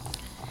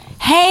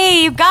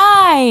Hey, you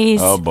guys.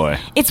 Oh, boy.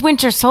 It's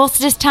winter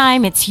solstice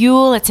time. It's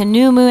Yule. It's a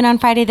new moon on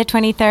Friday the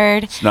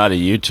 23rd. It's not a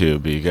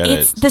YouTube. You got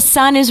it. The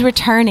sun is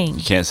returning.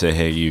 You can't say,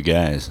 hey, you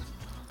guys.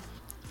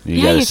 You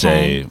Yeah,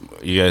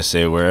 gotta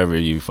say wherever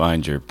you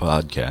find your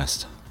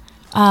podcast.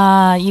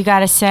 You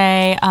gotta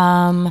say,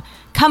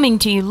 coming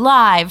to you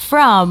live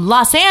from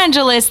Los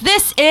Angeles,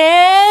 this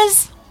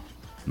is...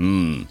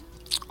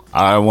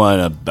 I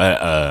want a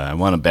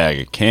bag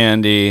of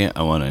candy.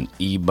 I want an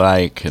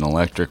e-bike, an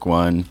electric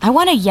one. I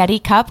want a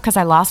Yeti cup because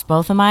I lost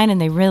both of mine,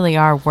 and they really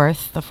are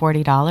worth the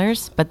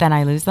 $40, but then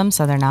I lose them,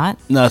 so they're not.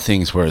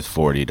 Nothing's worth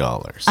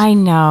 $40. I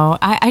know.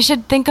 I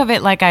should think of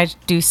it like I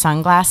do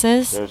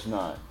sunglasses. There's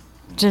not.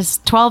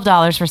 Just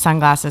 $12 for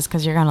sunglasses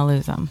because you're going to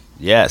lose them.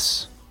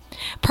 Yes.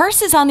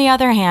 Purses, on the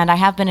other hand, I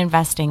have been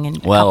investing in a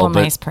couple of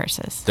nice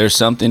purses. There's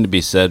something to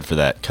be said for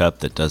that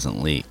cup that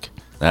doesn't leak.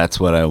 That's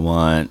what I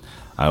want.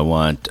 I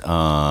want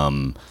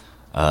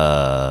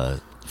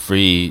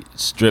free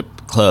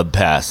strip club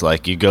pass.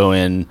 Like you go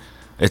in,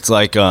 it's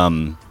like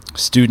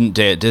student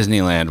day at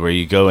Disneyland where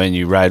you go in,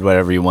 you ride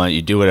whatever you want,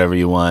 you do whatever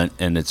you want,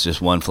 and it's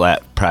just one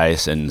flat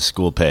price and the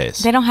school pays.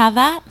 They don't have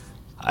that?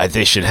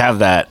 They should have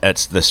that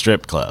at the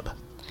strip club.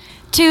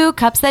 2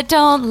 cups that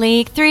don't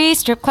leak, 3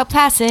 strip club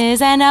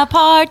passes, and a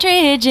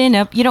partridge in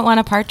a... You don't want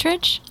a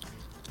partridge?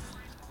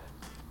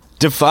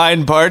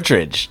 Define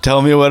partridge.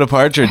 Tell me what a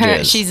partridge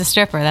is. She's a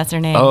stripper. That's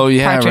her name. Oh,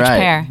 yeah, Partridge right.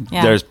 Pear.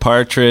 Yeah. There's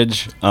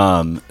partridge,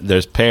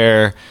 there's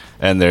pear,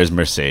 and there's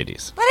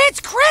Mercedes. But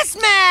it's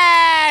Christmas!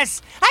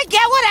 I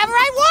get whatever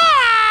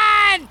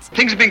I want!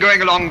 Things have been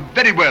going along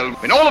very well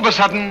when all of a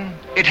sudden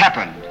it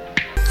happened.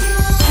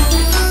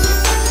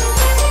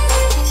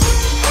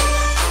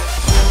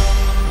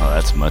 Oh,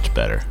 that's much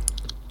better.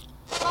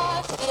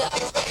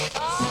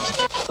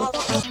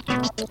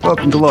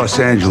 Welcome to Los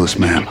Angeles,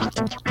 ma'am.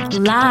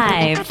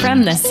 Live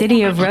from the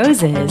City of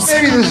Roses,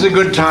 Maybe this is a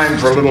good time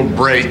for a little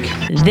break.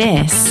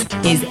 this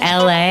is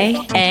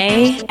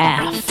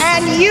LAAF.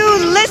 And you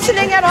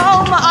listening at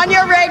home on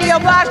your radio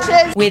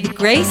boxes. With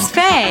Grace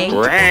Faye.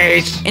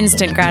 Great!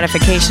 Instant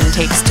gratification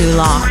takes too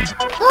long.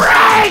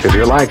 If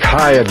you like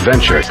high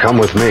adventure, come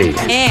with me.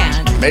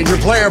 And Major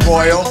player,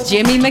 Boyle.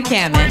 Jimmy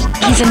McCammon.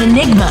 He's an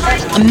enigma,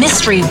 a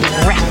mystery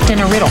wrapped in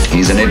a riddle.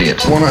 He's an idiot.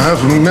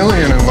 $1.5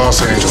 million in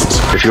Los Angeles.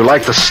 If you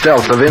like the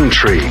stealth of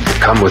intrigue,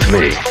 come with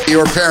me.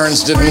 Your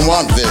parents didn't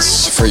want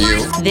this for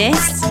you.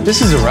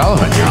 This is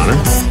irrelevant, Your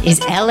Honor. is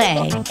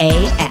LAAF.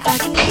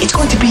 It's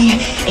going to be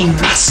a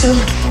massive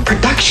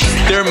production.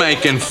 They're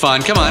making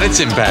fun. Come on, it's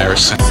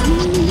embarrassing.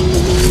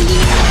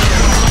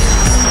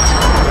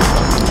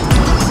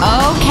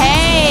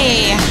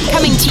 Okay,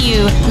 coming to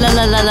you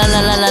live.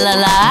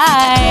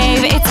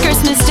 It's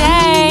Christmas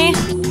Day.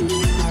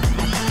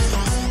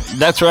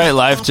 That's right,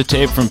 live to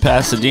tape from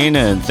Pasadena,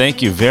 and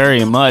thank you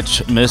very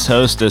much, Miss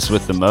Hostess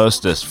with the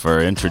Mostest,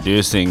 for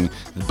introducing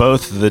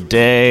both the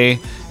day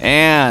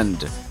and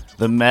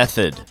the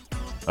method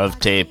of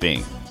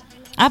taping.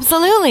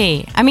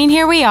 Absolutely. I mean,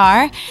 here we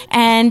are,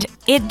 and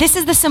this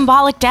is the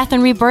symbolic death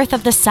and rebirth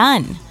of the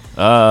sun.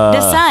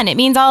 The sun, it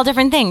means all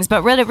different things,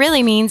 but what it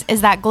really means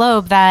is that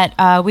globe that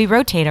we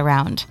rotate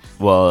around.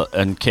 Well,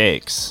 and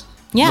cakes.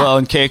 Yeah. Well,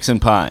 and cakes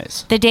and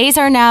pies. The days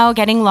are now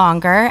getting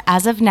longer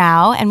as of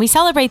now, and we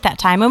celebrate that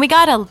time. And we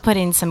got to put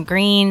in some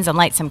greens and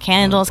light some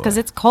candles because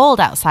it's cold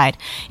outside.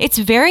 It's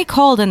very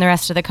cold in the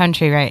rest of the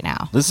country right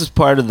now. This is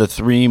part of the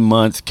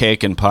 3-month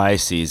cake and pie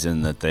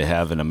season that they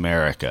have in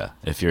America.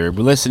 If you're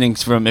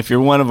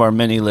one of our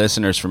many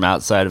listeners from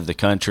outside of the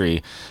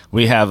country,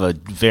 we have a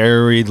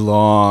very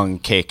long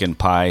cake and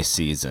pie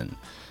season.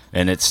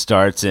 And it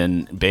starts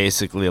in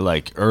basically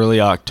like early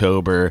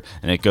October,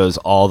 and it goes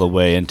all the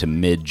way into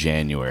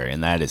mid-January.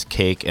 And that is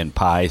cake and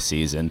pie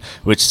season,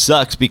 which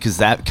sucks because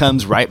that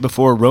comes right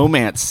before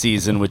romance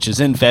season, which is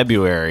in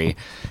February.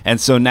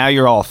 And so now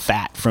you're all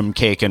fat from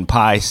cake and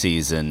pie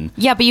season.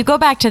 Yeah, but you go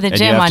back to the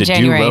gym on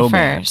January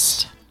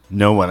 1st.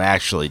 No one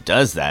actually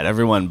does that.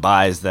 Everyone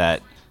buys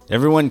that.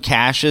 Everyone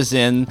cashes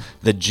in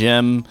the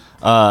gym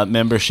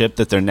membership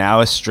that their now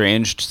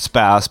estranged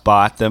spouse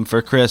bought them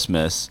for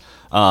Christmas.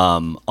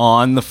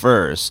 On the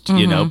 1st,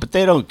 you know, but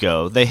they don't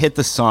go. They hit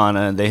the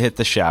sauna and they hit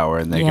the shower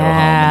and they go home,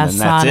 and then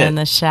that's it. Sauna in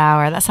the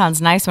shower. That sounds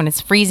nice when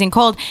it's freezing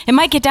cold. It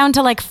might get down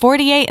to like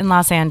 48 in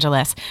Los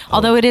Angeles,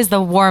 although it is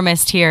the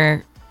warmest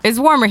here. It's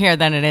warmer here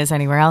than it is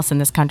anywhere else in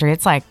this country.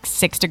 It's like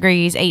 6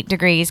 degrees, 8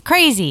 degrees.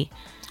 Crazy.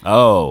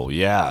 Oh,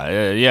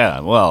 yeah.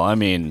 Yeah. Well, I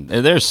mean,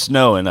 there's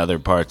snow in other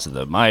parts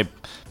of my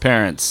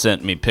parents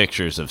sent me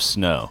pictures of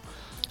snow.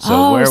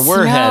 So where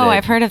we're headed.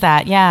 I've heard of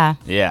that. Yeah.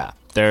 Yeah.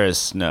 There is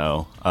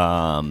snow.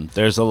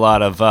 There's a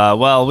lot of,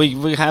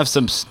 we have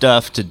some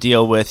stuff to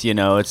deal with, you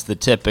know, it's the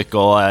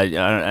typical, I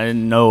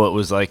didn't know it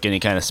was like any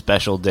kind of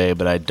special day,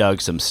 but I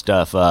dug some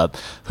stuff up.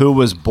 Who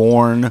was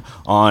born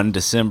on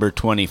December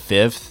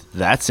 25th?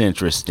 That's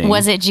interesting.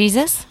 Was it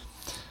Jesus?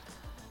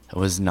 It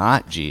was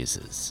not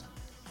Jesus.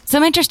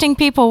 Some interesting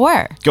people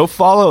were. Go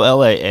follow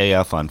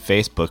LAAF on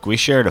Facebook. We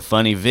shared a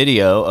funny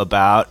video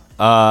about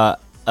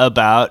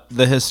about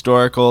the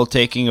historical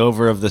taking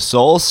over of the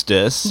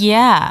solstice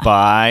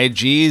by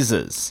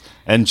Jesus.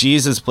 And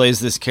Jesus plays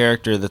this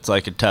character that's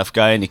like a tough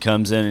guy, and he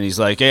comes in and he's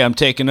like, hey, I'm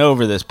taking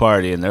over this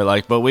party. And they're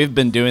like, but we've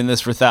been doing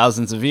this for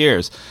thousands of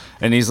years.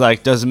 And he's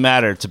like, doesn't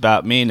matter, it's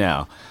about me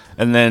now.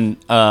 And then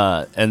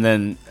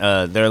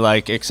they're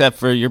like, except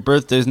for your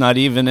birthday's not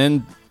even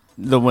in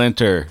the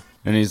winter.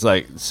 And he's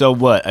like, so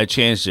what? I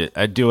changed it.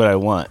 I do what I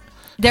want.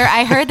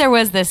 I heard there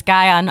was this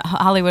guy on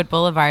Hollywood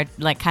Boulevard,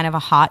 like kind of a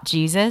hot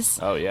Jesus,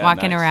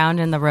 walking around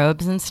in the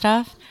robes and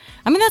stuff.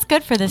 I mean, that's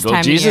good for this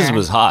time of year. Jesus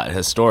was hot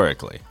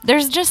historically.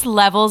 There's just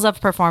levels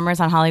of performers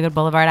on Hollywood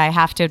Boulevard. I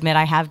have to admit,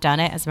 I have done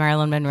it as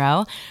Marilyn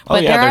Monroe.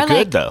 But there are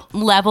good, though.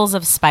 Levels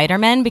of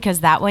Spider-Man, because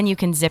that one you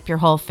can zip your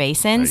whole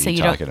face in.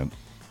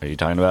 Are you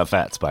talking about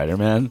Fat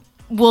Spider-Man?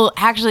 Well,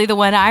 actually, the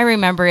one I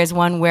remember is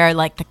one where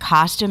like the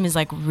costume is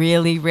like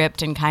really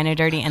ripped and kind of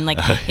dirty and like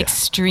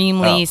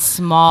extremely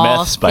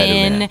small,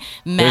 thin.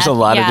 There's a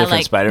lot of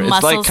different Spider-Man.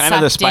 It's like kind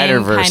of the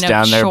Spider-Verse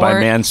down there by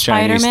Man's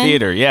Chinese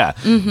Theater. Yeah.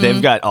 Mm-hmm.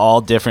 They've got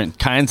all different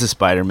kinds of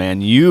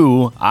Spider-Man.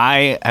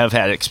 I have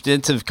had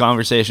extensive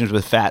conversations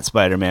with Fat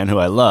Spider-Man, who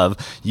I love.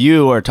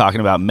 You are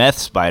talking about Meth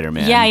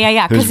Spider-Man.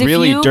 Yeah. Who's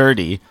really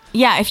dirty.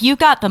 Yeah, if you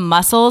got the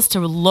muscles to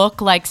look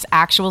like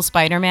actual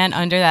Spider-Man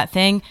under that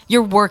thing,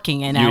 you're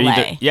working in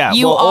LA.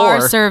 You are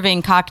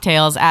serving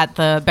cocktails at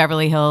the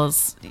Beverly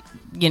Hills,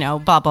 blah,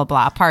 blah,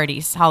 blah,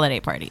 parties, holiday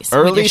parties.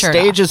 Early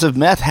stages of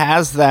meth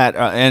has that,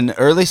 and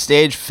early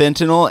stage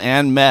fentanyl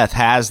and meth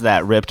has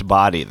that ripped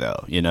body,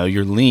 though.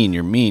 You're lean,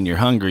 you're mean, you're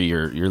hungry,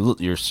 you're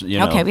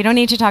Okay, we don't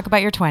need to talk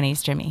about your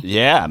 20s, Jimmy.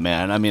 Yeah,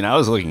 man. I mean, I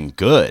was looking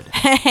good.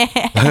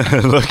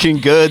 Looking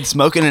good,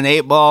 smoking an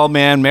 8-ball,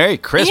 man. Merry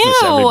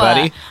Christmas,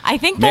 everybody. I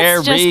think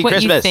that's just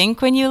what you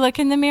think when you look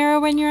in the mirror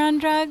when you're on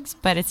drugs,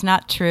 but it's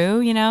not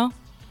true, That's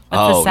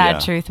the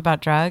sad truth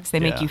about drugs. They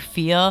make you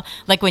feel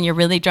like when you're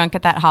really drunk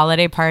at that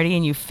holiday party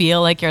and you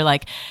feel like you're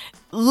like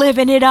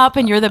living it up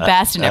and you're the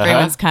best and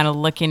everyone's kind of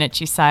looking at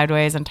you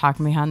sideways and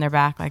talking behind their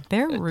back like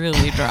they're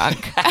really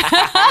drunk.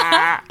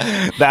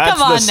 That's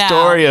the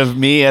story of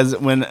me as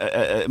when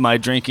my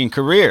drinking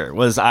career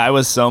was. I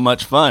was so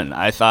much fun.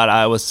 I thought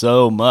I was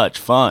so much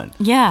fun.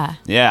 Yeah.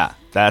 Yeah,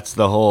 that's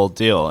the whole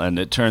deal. And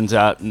it turns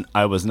out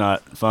I was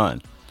not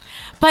fun.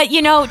 But,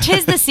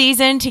 'tis the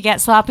season to get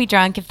sloppy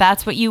drunk if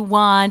that's what you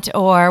want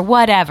or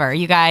whatever,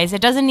 you guys. It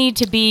doesn't need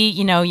to be,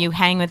 you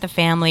hang with the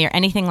family or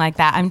anything like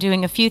that. I'm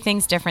doing a few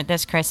things different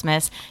this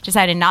Christmas.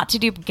 Decided not to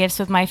do gifts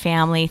with my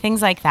family,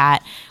 things like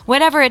that.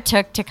 Whatever it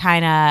took to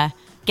kind of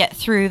get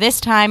through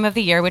this time of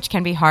the year, which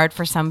can be hard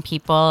for some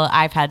people.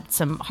 I've had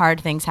some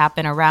hard things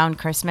happen around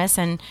Christmas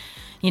and,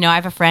 I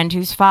have a friend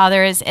whose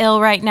father is ill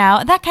right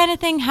now. That kind of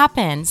thing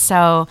happens.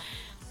 So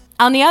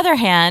on the other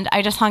hand,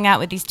 I just hung out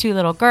with these two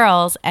little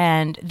girls,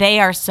 and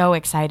they are so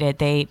excited.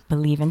 They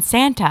believe in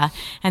Santa,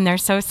 and they're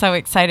so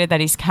excited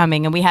that he's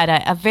coming. And we had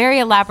a very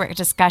elaborate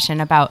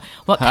discussion about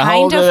what kind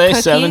of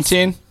cookies. How old are they?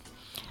 17?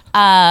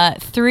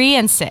 3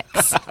 and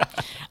 6.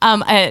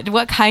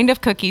 What kind of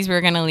cookies we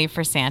were going to leave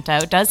for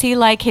Santa? Does he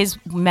like his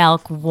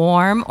milk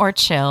warm or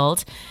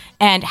chilled?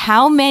 And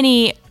how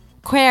many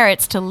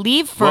carrots to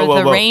leave for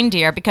the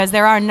reindeer, because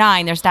there are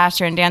 9. There's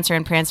Dasher and Dancer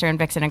and Prancer and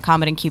Vixen and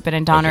Comet and Cupid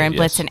and Donner and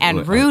Blitzen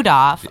and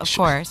Rudolph, of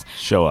course.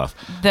 Show off.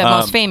 The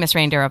most famous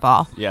reindeer of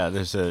all. Yeah,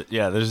 there's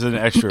an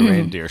extra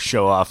reindeer.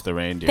 Show off the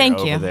reindeer. Thank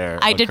over you. There.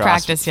 I did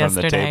practice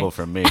yesterday. From the table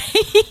from me.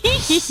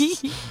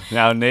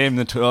 Now name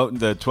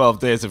the 12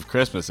 days of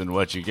Christmas and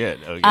what you get.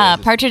 Okay,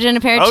 partridge in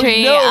a pear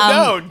tree.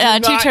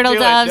 2 turtle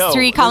doves,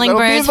 3 calling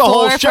birds,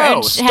 4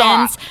 French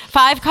hens,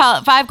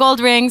 5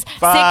 gold rings,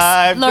 6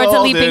 lords a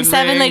leaping,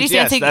 7 ladies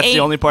dancing, that's 8 the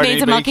only part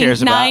maids a milking,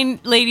 cares 9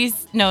 about.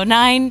 ladies,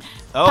 9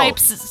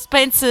 pipes,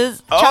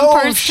 spences,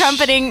 trumpers,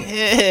 trumpeting,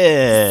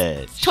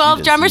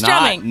 12 drummers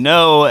drumming.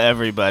 No,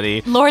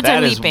 everybody. Lords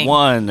that are is leaping.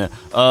 One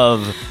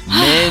of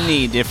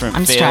many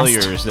different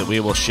failures that we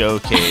will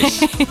showcase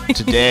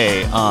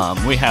today.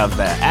 We have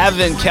the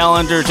Advent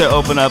calendar to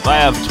open up. I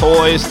have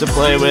toys to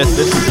play with.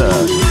 This is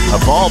a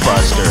ball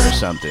buster or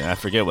something. I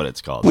forget what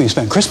it's called. Well, you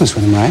spent Christmas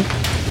with him, right?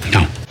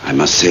 No. I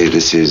must say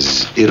this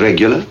is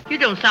irregular. You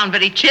don't sound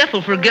very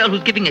cheerful for a girl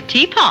who's giving a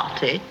tea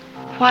party.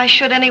 Why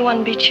should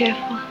anyone be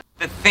cheerful?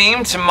 The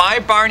theme to my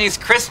Barney's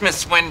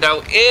Christmas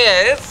window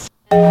is...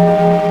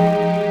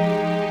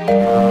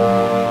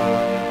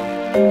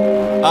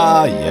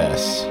 Ah,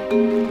 yes.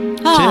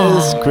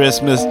 'Tis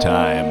Christmas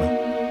time.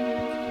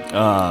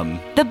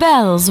 The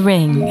bells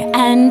ring,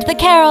 and the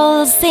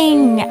carols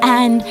sing,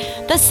 and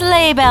the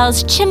sleigh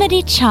bells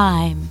chimity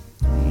chime.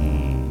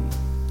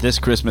 This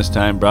Christmas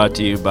time brought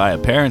to you by a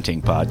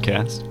parenting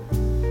podcast.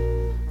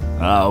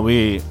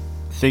 We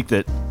think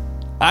that,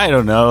 I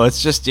don't know,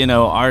 it's just,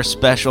 our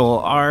special,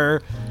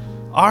 our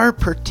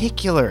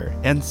particular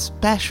and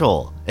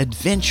special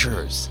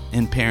adventures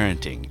in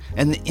parenting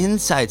and the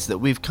insights that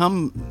we've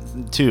come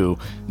to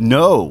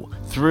know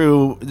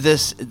through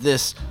this.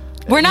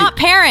 We're not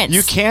parents.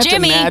 You can't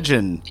Jimmy.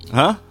 imagine,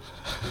 huh?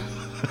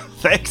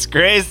 Thanks,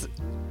 Grace.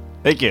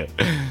 Thank you.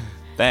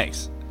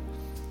 Thanks.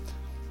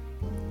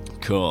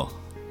 Cool.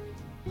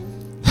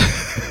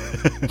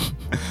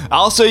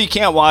 Also, you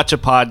can't watch a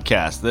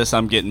podcast. This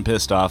I'm getting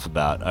pissed off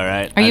about, all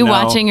right? Are you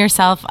watching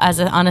yourself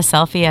on a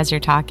selfie as you're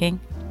talking?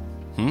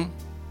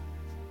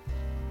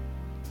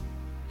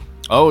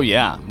 Oh,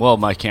 yeah. Well,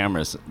 my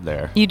camera's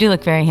there. You do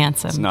look very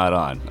handsome. It's not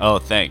on. Oh,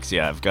 thanks.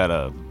 Yeah, I've got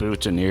a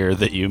boutonniere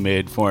that you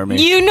made for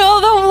me. You know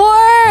the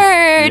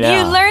word. Yeah.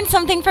 You learned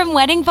something from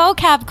Wedding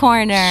Vocab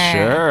Corner.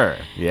 Sure.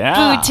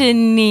 Yeah.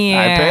 Boutonniere.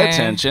 I pay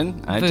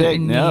attention. I take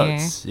Boutonniere.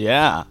 notes.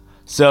 Yeah.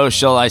 So,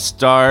 shall I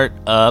start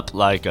up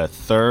like a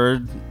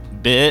third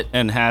bit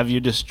and have you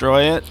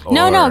destroy it?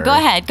 No, go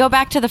ahead. Go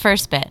back to the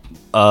first bit.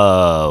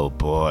 Oh,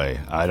 boy.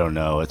 I don't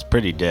know. It's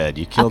pretty dead.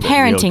 You killed A it real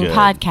parenting good.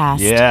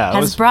 podcast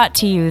has brought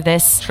to you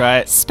this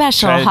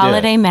special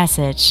holiday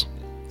message.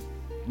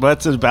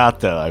 What's it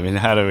about, though? I mean,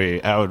 how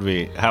would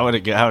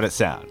it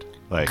sound?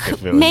 Like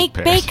if it was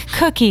Bake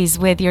cookies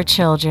with your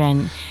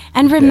children.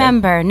 And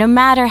remember, no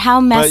matter how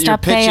messed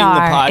up they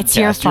are, it's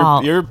your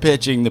fault. You're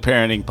pitching the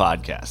parenting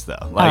podcast,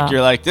 though.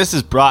 You're like, this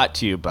is brought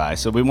to you by.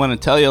 So we want to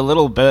tell you a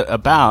little bit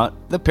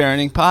about the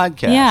parenting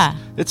podcast. Yeah.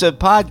 It's a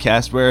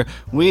podcast where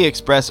we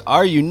express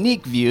our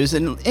unique views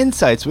and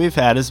insights we've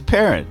had as a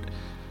parent.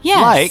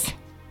 Yes.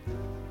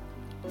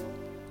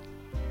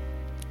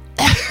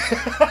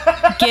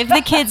 Give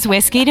the kids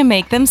whiskey to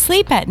make them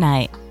sleep at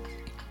night.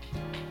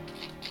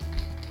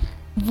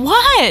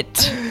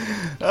 What?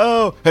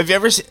 Oh, have you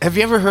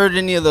ever heard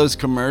any of those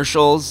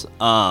commercials?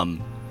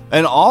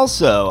 And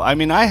also, I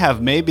mean, I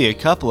have maybe a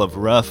couple of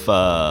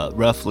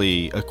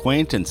roughly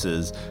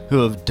acquaintances who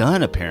have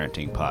done a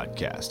parenting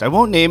podcast. I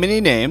won't name any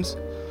names,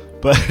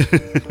 but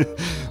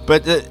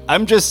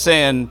I'm just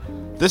saying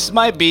this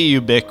might be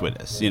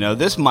ubiquitous. You know,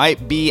 this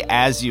might be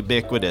as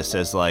ubiquitous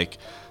as like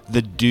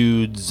the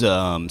dudes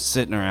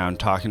sitting around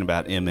talking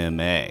about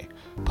MMA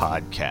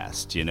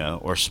podcast, you know,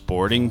 or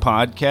sporting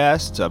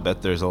podcasts. I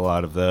bet there's a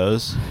lot of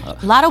those. A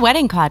lot of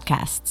wedding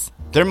podcasts.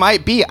 There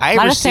might be. A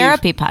lot of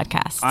therapy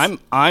podcasts.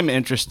 I'm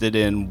interested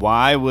in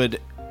why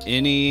would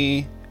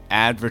any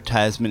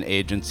advertisement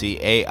agency,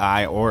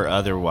 AI or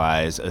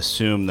otherwise,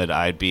 assume that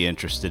I'd be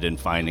interested in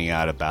finding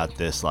out about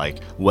this, like,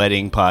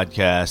 wedding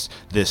podcast,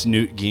 this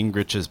Newt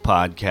Gingrich's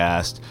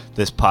podcast,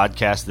 this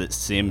podcast that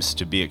seems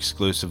to be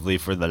exclusively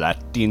for the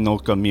Latino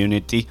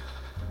community.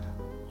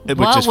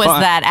 What was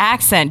that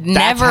accent?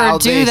 Never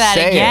do that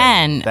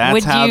again.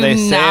 That's how they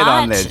say it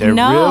on there. They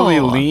really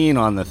lean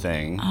on the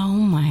thing. Oh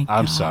my God.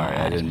 I'm sorry,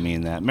 I didn't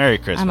mean that. Merry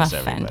Christmas, I'm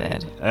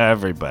offended.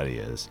 Everybody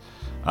is.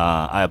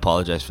 I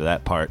apologize for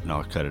that part, and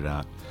I'll cut it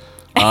out.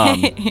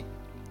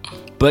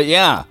 But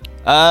yeah,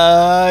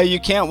 you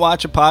can't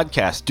watch a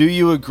podcast. Do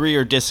you agree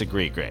or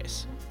disagree,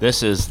 Grace?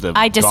 This is the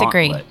I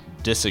disagree. Gauntlet.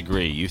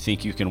 Disagree. You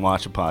think you can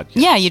watch a podcast?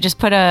 Yeah, you just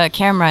put a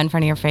camera in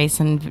front of your face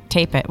and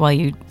tape it while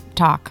you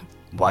talk.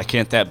 Why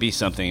can't that be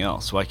something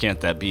else? Why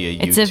can't that be a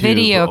YouTube it's a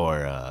video,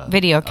 or a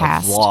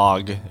videocast? A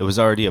vlog. It was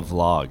already a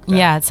vlog.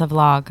 Yeah, it's a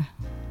vlog.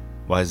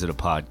 Why is it a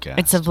podcast?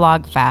 It's a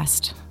vlog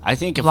fast. I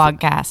think a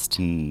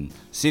vlogcast.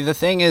 See, the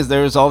thing is,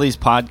 there was all these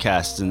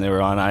podcasts, and they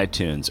were on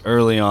iTunes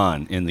early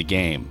on in the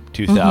game,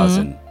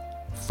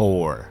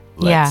 2004,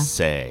 let's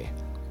say.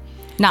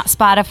 Not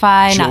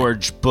Spotify.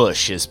 George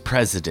Bush is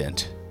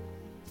president,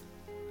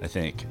 I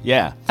think.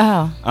 Yeah.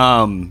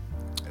 Oh.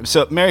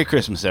 So, Merry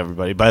Christmas,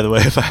 everybody, by the way,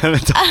 if I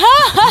haven't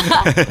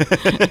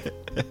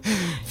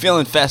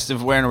feeling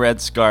festive, wearing a red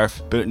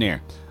scarf,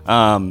 boutonniere.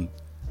 But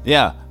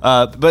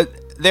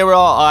they were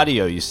all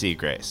audio, you see,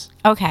 Grace.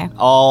 Okay.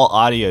 All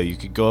audio. You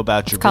could go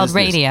about your business. It's called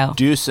radio.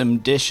 Do some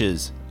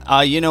dishes.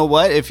 You know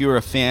what? If you were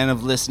a fan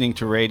of listening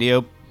to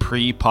radio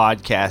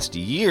pre-podcast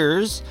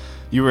years,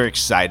 you were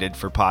excited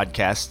for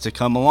podcasts to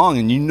come along.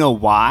 And you know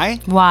why?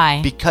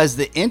 Why? Because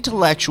the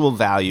intellectual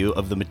value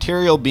of the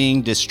material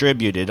being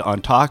distributed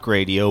on talk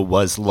radio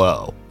was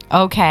low.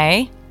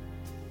 Okay.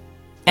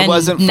 It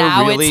wasn't for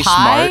now really it's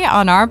high smart.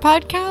 on our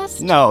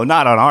podcast? No,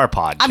 not on our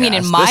podcast. I mean,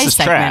 in my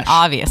segment, trash.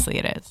 obviously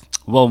it is.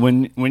 Well,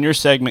 when your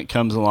segment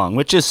comes along,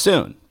 which is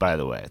soon, by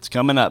the way, it's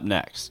coming up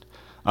next.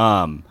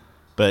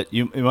 But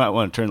you might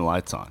want to turn the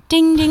lights on.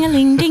 Ding ding a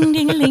ling, ding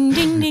ding a ling,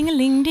 ding ding a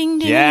ling, ding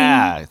ding.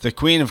 Yeah, the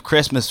Queen of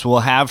Christmas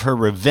will have her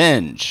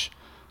revenge.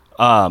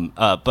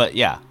 But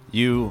yeah,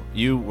 you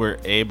were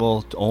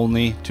able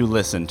only to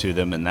listen to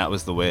them, and that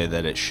was the way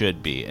that it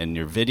should be. And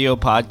your video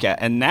podcast,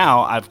 and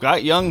now I've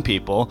got young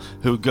people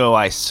who go,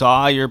 "I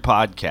saw your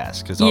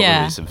podcast," because I'll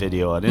release a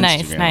video on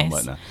Instagram and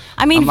whatnot.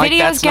 I mean, I'm videos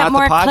that's get not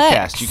more the podcast.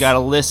 clicks. You got to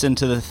listen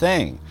to the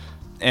thing.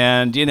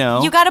 And you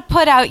got to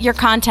put out your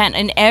content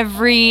in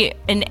every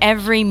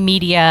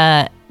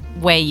media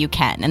way you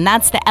can, and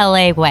that's the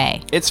LA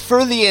way. It's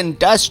for the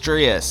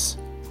industrious.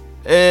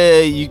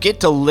 You get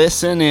to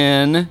listen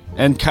in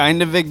and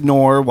kind of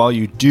ignore while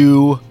you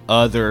do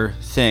other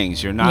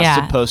things. You're not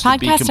supposed to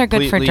be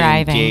completely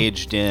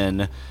engaged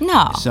in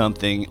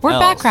something We're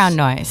else. Background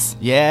noise.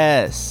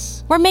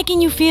 Yes. We're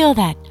making you feel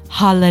that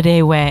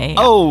holiday way.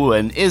 Oh,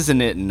 and isn't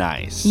it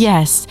nice?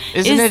 Yes.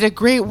 Isn't it a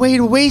great way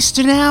to waste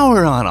an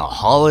hour on a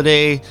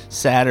holiday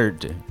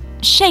Saturday?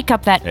 Shake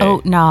up that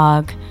oat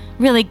nog.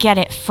 Really get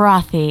it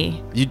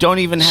frothy. You don't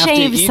even have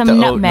Shave to eat some the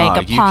nutmeg oat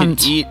nog. upon You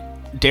can eat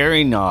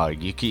dairy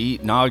nog. You can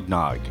eat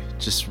nog.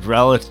 Just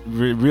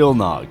real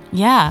nog.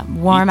 Yeah,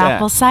 warm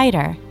apple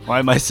cider. Why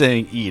am I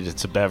saying eat?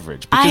 It's a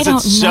beverage. Because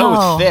it's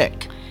so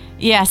thick.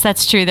 Yes,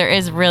 that's true.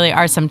 There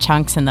are some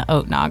chunks in the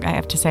oat nog, I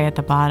have to say, at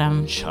the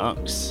bottom.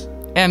 Chunks?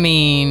 I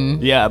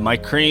mean... Yeah, my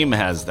cream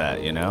has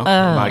that,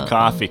 My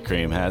coffee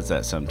cream has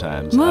that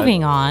sometimes.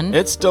 Moving on.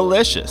 It's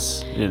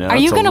delicious, Are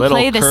you going to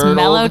play this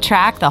mellow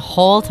track the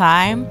whole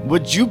time?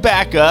 Would you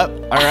back up,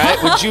 all right?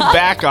 Would you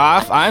back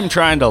off? I'm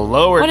trying to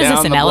lower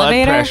down the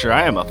blood pressure.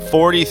 I am a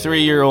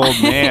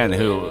 43-year-old man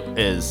who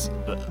is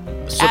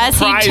surprisingly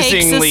As he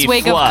takes a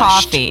swig of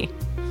coffee.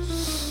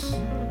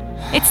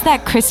 It's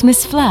that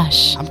Christmas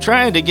flush. I'm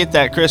trying to get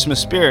that Christmas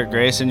spirit,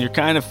 Grace, and you're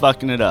kind of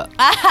fucking it up, to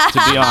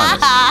be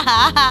honest.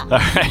 All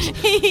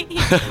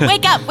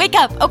right. Wake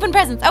up. Open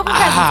presents.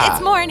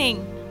 It's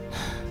morning.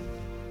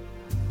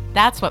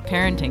 That's what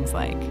parenting's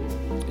like.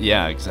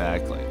 Yeah,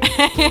 exactly.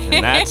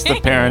 And that's the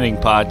Parenting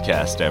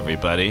Podcast,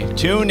 everybody.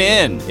 Tune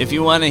in if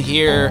you want to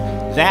hear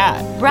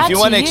that. If you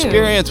want to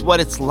experience what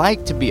it's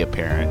like to be a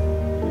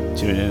parent,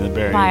 tune in to the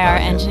Parenting Podcast. By our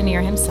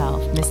engineer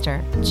himself,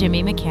 Mr.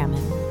 Jimmy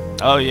McCammon.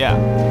 Oh, yeah.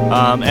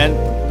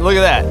 And look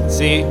at that.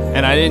 See?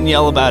 And I didn't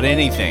yell about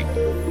anything.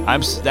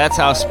 That's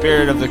how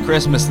spirit of the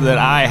Christmas that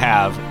I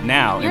have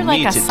now. You're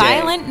like a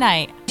silent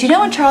night. Do you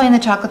know in Charlie and the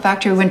Chocolate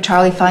Factory when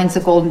Charlie finds the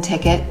golden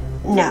ticket?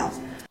 No.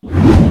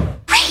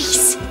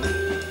 Grace!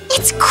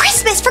 It's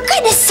Christmas, for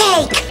goodness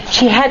sake!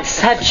 She had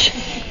such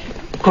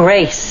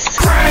grace.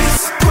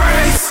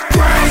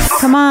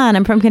 Come on,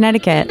 I'm from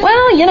Connecticut.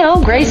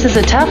 Well, Grace is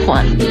a tough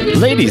one.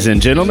 Ladies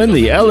and gentlemen,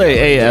 the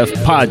LAAF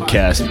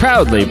podcast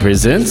proudly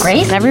presents...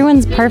 Grace?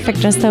 Everyone's perfect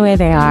just the way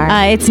they are.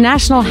 It's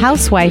National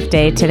Housewife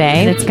Day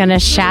today. It's going to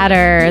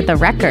shatter the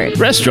record.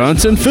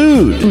 Restaurants and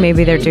food.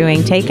 Maybe they're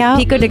doing takeout.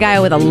 Pico de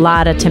Gallo with a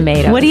lot of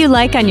tomatoes. What do you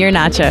like on your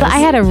nachos? I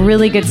had a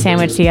really good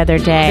sandwich the other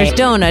day. There's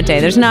donut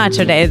day. There's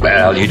nacho day.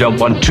 Well, you don't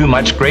want too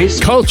much, Grace.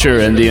 Culture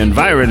and the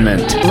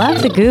environment.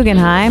 Love the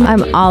Guggenheim.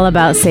 I'm all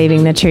about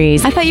saving the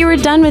trees. I thought you were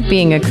done with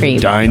being a creep.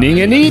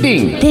 Dining and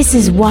eating. This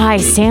is why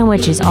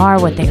sandwiches are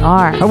what they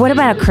are. Or what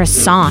about a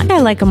croissant?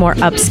 I like a more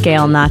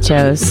upscale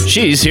nachos.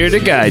 She's here to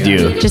guide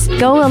you. Just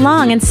go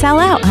along and sell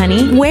out,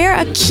 honey. Wear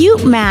a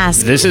cute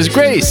mask. This is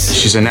Grace.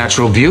 She's a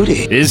natural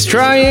beauty. Is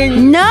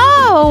trying...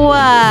 No!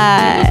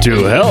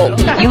 to help.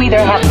 You either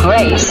have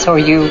grace or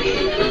you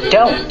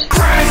don't.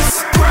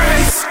 Grace.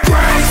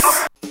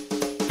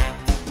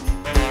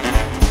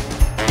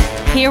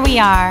 Here we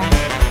are,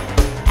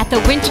 at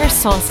the winter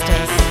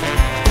solstice.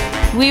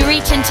 We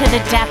reach into the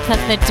depth of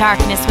the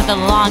darkness with the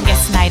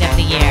longest night of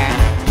the year.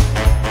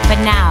 But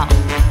now,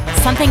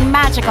 something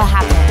magical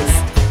happens.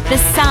 The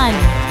sun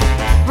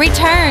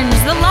returns,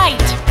 the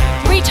light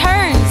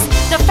returns.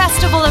 The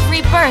festival of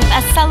rebirth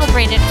as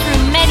celebrated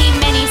through many,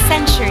 many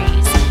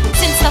centuries.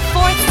 Since the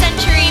 4th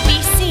century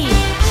BC,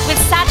 with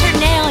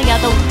Saturnalia,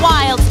 the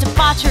wild,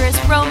 debaucherous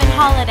Roman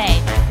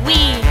holiday,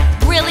 we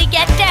really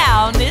get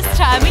down this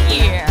time of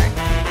year.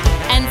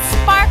 And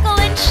sparkle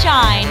and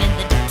shine in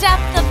the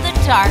depth of the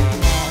darkness.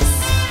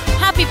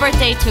 Happy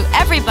birthday to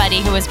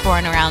everybody who was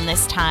born around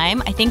this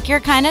time. I think you're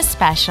kind of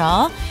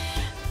special.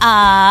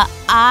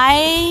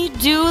 I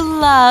do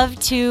love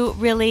to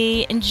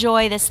really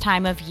enjoy this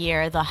time of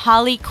year. The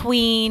Holly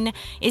Queen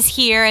is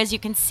here, as you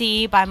can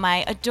see by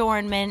my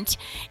adornment.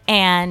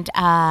 And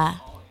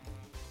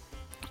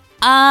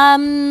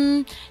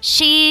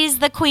she's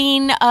the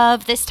queen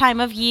of this time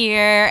of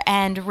year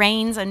and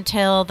reigns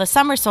until the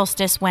summer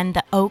solstice when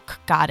the oak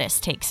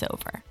goddess takes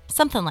over.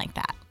 Something like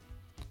that.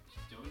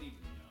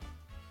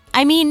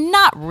 I mean,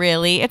 not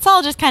really. It's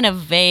all just kind of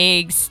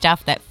vague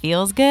stuff that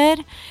feels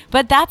good.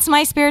 But that's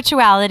my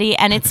spirituality,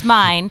 and it's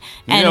mine,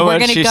 and we're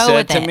going to go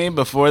with it. She said to me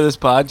before this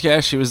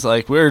podcast, she was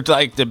like, we're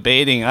like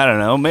debating, I don't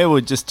know, maybe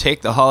we'd just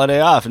take the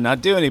holiday off and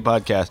not do any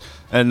podcasts.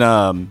 And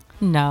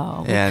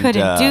no, we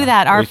couldn't do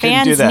that. Our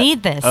fans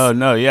need this. Oh,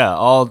 no, yeah.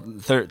 All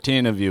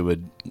 13 of you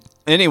would.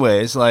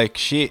 Anyways,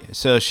 she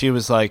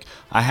was like,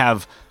 I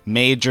have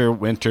major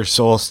winter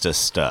solstice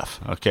stuff,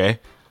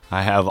 okay?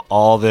 I have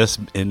all this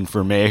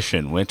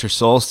information, winter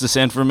solstice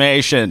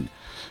information.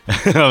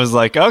 I was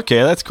like,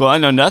 okay, that's cool. I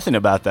know nothing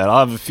about that. I'll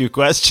have a few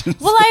questions.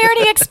 Well, I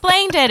already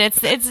explained it.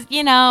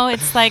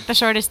 It's like the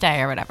shortest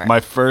day or whatever. My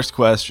first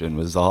question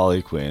was the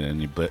Holly Queen,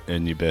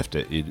 and you biffed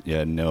it. You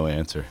had no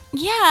answer.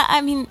 Yeah,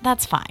 I mean,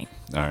 that's fine.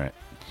 All right.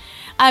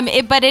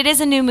 But it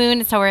is a new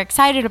moon, so we're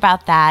excited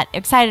about that.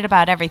 Excited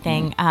about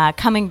everything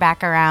coming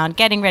back around,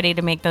 getting ready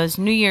to make those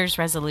New Year's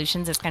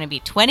resolutions. It's going to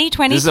be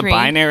 2023. This is a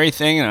binary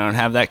thing, and I don't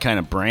have that kind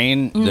of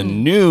brain. The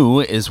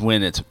new is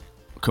when it's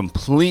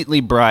completely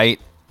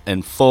bright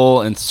and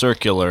full and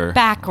circular.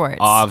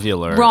 Backwards.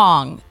 Ovular.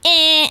 Wrong.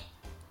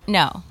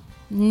 No.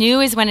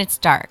 New is when it's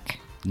dark.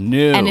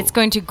 New. And it's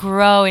going to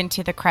grow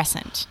into the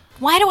crescent.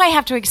 Why do I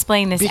have to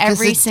explain this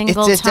every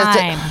single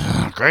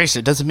time? Grace,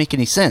 it doesn't make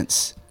any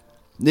sense.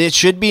 It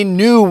should be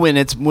new when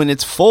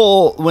it's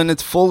full, when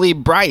it's fully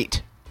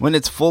bright, when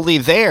it's fully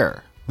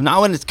there.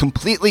 Not when it's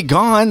completely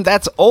gone.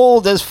 That's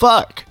old as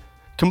fuck.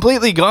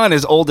 Completely Gone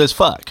is old as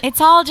fuck. It's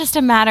all just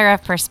a matter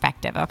of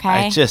perspective,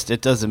 okay?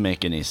 It doesn't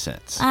make any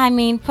sense. I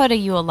mean, put a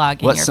Yule log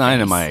in your face. What sign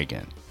am I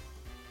again?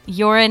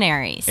 You're an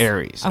Aries.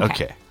 Aries,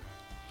 okay.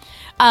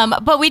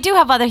 But we do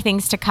have other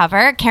things to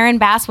cover. Karen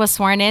Bass was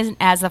sworn in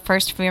as the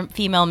first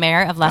female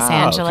mayor of Los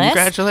Angeles.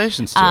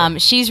 Congratulations to her.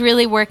 She's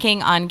really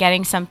working on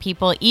getting some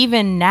people,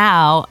 even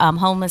now,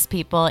 homeless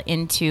people,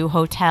 into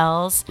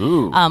hotels,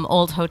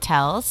 old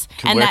hotels.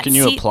 Where can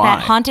you apply?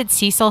 That haunted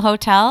Cecil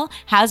Hotel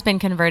has been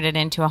converted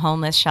into a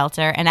homeless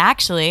shelter. And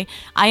actually,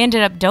 I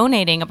ended up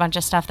donating a bunch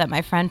of stuff that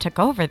my friend took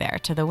over there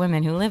to the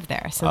women who live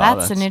there. So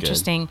that's an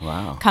interesting,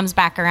 comes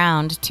back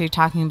around to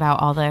talking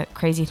about all the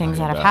crazy things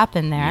that have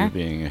happened there. You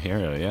being a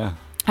hero. Yeah.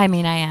 I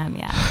mean, I am,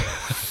 yeah.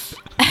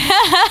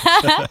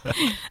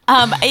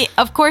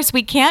 Of course,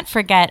 we can't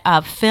forget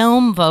a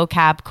film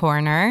vocab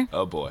corner.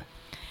 Oh, boy.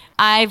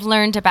 I've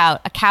learned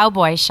about a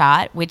cowboy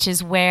shot, which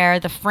is where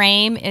the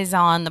frame is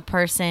on the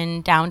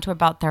person down to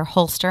about their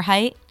holster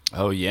height.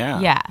 Oh, yeah.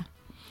 Yeah.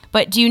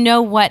 But do you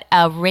know what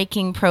a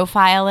raking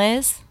profile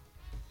is?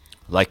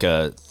 Like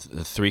a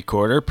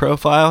three-quarter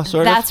profile,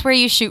 sort of? That's where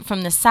you shoot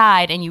from the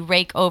side and you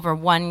rake over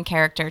one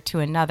character to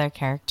another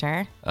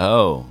character.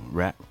 Oh,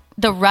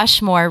 the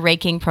Rushmore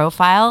raking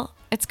profile,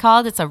 it's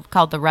called. It's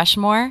called the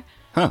Rushmore.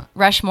 Huh.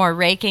 Rushmore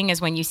raking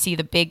is when you see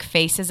the big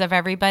faces of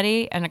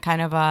everybody and a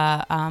kind of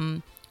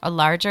a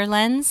larger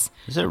lens.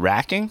 Is it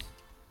racking?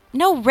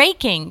 No,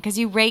 raking, because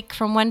you rake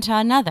from one to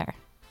another.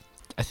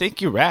 I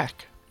think you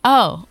rack.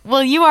 Oh,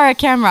 well, you are a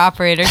camera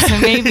operator, so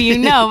maybe you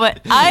know,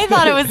 but I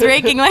thought it was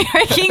raking, like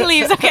raking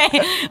leaves. Okay,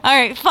 all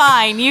right,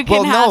 fine. You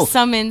can have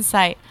some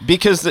insight.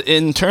 Because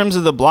in terms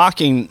of the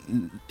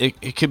blocking,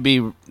 it could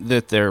be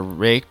that they're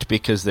raked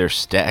because they're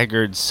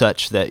staggered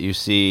such that you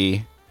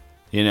see,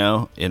 in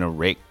a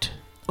raked.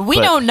 We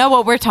don't know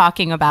what we're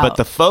talking about. But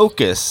the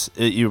focus,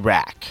 you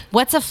rack.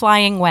 What's a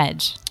flying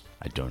wedge?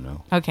 I don't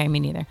know. Okay, me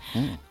neither.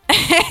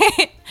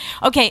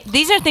 Okay,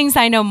 these are things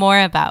I know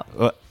more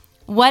about.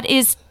 What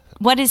is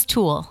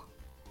tool?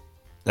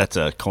 That's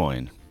a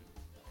coin.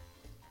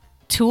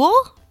 Tool?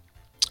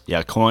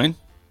 Yeah, coin.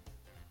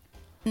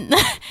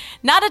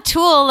 Not a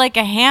tool like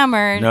a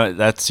hammer. No,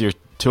 that's your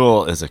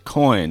tool is a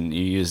coin.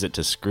 You use it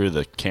to screw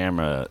the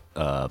camera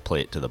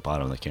plate to the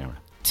bottom of the camera.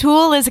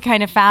 Tulle is a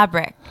kind of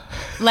fabric,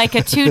 like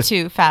a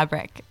tutu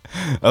fabric.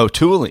 Oh,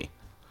 Thule.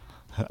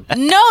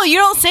 No, you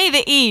don't say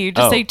the E. You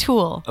just say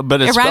tool.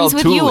 But it rhymes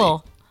with Thule.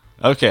 Yule.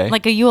 Okay.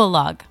 Like a Yule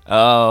log.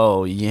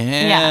 Oh, yeah.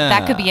 Yeah,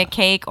 that could be a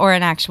cake or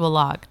an actual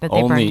log that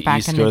they burned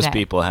back in the day. Only East Coast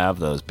people have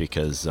those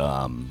because...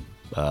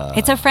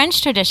 it's a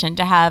French tradition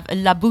to have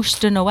la bûche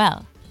de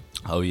Noël.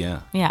 Oh,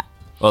 yeah. Yeah.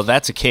 Well,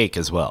 that's a cake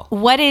as well.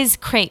 What is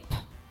crepe?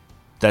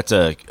 That's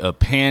a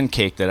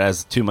pancake that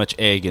has too much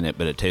egg in it,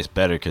 but it tastes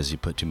better because you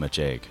put too much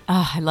egg.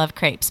 Oh, I love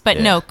crepes.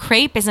 But no,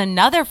 crepe is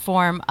another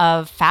form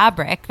of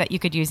fabric that you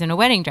could use in a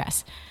wedding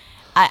dress.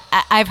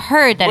 I've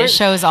heard that it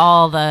shows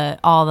all the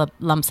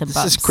lumps and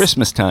bumps. This is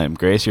Christmas time,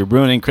 Grace. You're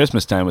ruining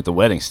Christmas time with the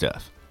wedding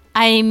stuff.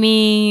 I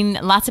mean,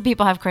 lots of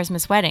people have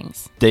Christmas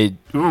weddings.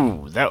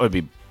 That would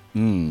be...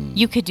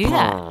 You could do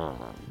that.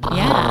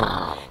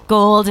 Yeah.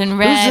 Gold and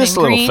red and green. Who's this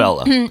little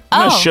fella? I'm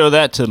going to show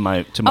that to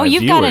my viewers. Oh,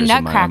 you've got a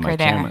nutcracker my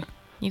there. camera.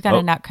 You've got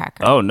a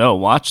nutcracker. Oh, no.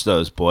 Watch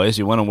those, boys.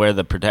 You want to wear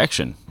the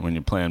protection when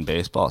you're playing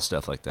baseball,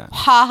 stuff like that.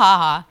 Ha, ha,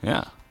 ha.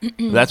 Yeah.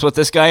 That's what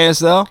this guy is,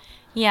 though?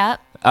 Yep.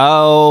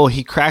 Oh,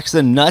 he cracks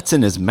the nuts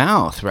in his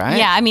mouth, right?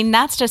 Yeah, I mean,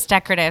 that's just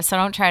decorative, so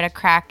don't try to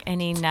crack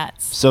any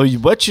nuts. So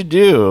what you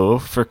do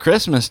for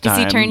Christmas time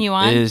Does he turn you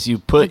on? Is you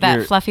put with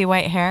that fluffy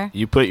white hair?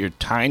 You put your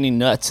tiny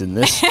nuts in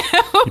this.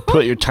 You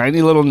put your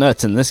tiny little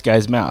nuts in this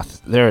guy's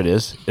mouth. There it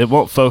is. It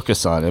won't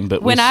focus on him,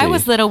 but when I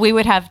was little, we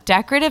would have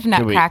decorative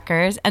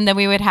nutcrackers, and then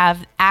we would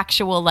have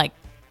actual,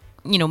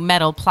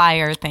 metal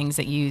plier things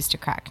that you use to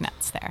crack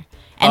nuts there.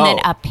 And then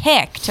a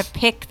pick to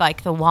pick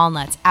the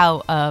walnuts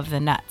out of the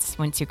nuts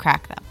once you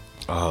crack them.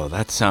 Oh,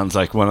 that sounds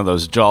like one of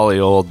those jolly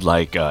old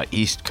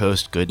East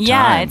Coast good times.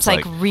 Yeah, it's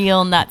like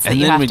real nuts that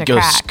you have to crack. And then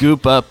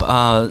we'd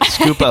go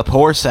scoop up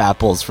horse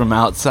apples from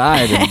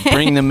outside and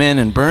bring them in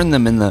and burn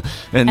them in the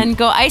and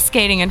go ice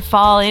skating and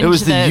fall into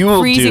the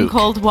freezing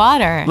cold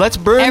water. Let's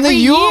burn the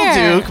Yule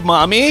Duke,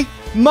 Mommy.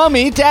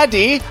 Mummy,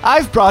 Daddy,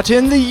 I've brought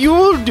in the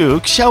Yule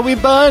Duke. Shall we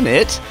burn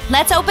it?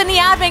 Let's open the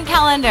advent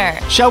calendar.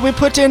 Shall we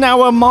put in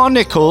our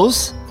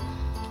monocles?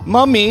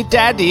 Mummy,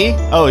 Daddy.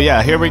 Oh,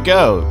 yeah, here we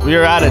go.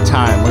 We're out of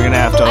time. We're going to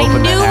have to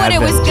open the advent calendar. I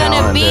knew what it was going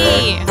to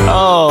be.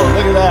 Oh,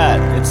 look at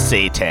that. It's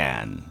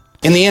Satan.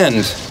 In the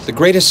end, the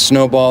greatest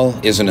snowball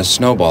isn't a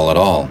snowball at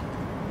all.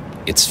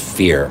 It's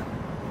fear.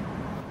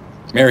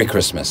 Merry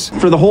Christmas.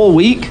 For the whole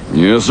week?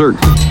 Yes, sir.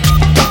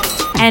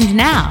 And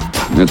now...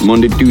 That's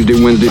Monday,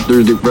 Tuesday, Wednesday,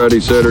 Thursday,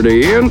 Friday,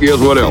 Saturday, and guess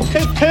what else?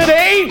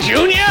 Today,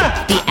 Junior!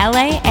 The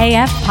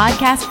LAAF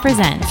podcast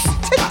presents...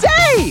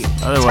 Today!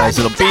 Otherwise,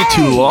 it'll be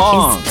too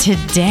long. Is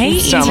today you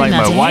sound like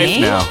my wife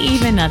now.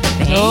 Even a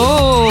thing.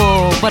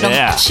 Oh, but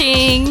yeah.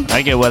 Ching.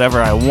 I get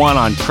whatever I want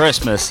on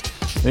Christmas.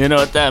 You know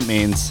what that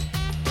means?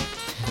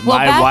 Well,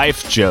 my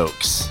wife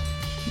jokes.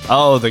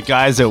 Oh, the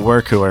guys at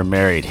work who are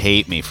married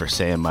hate me for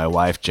saying my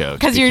wife jokes.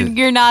 Because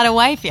you're not a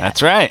wife yet.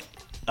 That's right.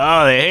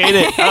 Oh, they hate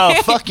it.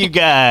 Oh, fuck you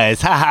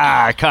guys. Ha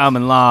ha.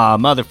 Common law,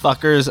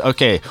 motherfuckers.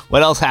 Okay,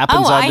 what else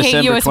happens on December 25th? I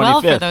hate you as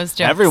well for those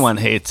jokes. Everyone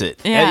hates it.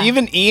 Yeah.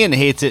 Even Ian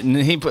hates it, and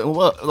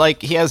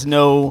he has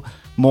no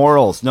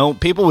morals. No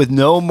people with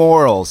no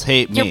morals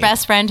hate me. Your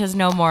best friend has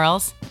no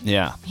morals.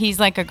 Yeah. He's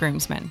like a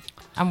groomsman.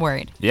 I'm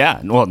worried.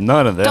 Yeah. Well,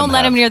 none of them. Don't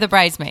let him near the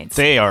bridesmaids.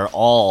 They are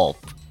all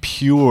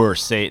pure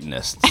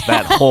Satanists.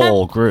 That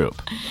whole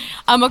group.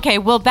 Okay,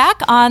 well, back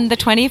on the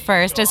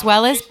 21st, as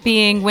well as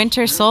being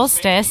winter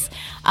solstice,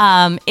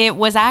 it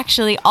was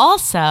actually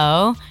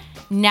also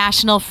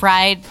National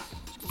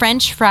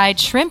French Fried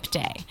Shrimp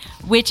Day,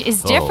 which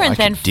is different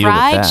than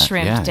Fried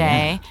Shrimp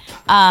Day,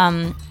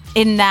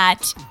 in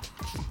that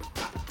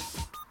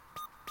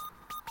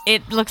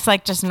it looks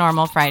like just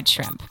normal fried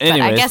shrimp. Anyways,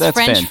 but I guess that's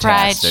French fantastic.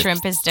 fried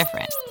shrimp is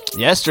different.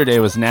 Yesterday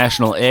was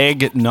National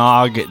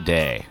Eggnog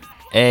Day.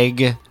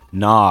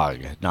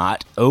 Eggnog,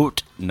 not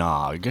oat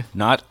nog,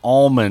 not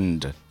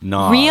almond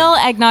nog. Real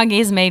eggnog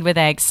is made with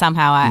eggs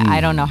somehow. I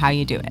don't know how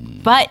you do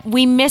it. But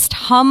we missed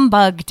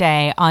Humbug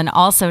Day on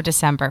also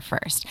December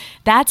 1st.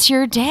 That's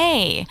your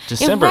day.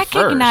 December 1st. It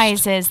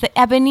recognizes the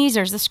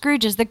Ebenezers, the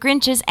Scrooges, the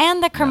Grinches,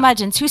 and the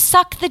Curmudgeons who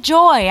suck the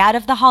joy out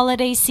of the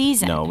holiday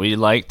season. No,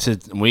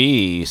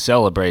 we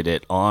celebrate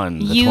it on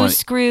the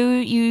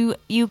 20th.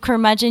 You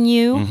curmudgeon,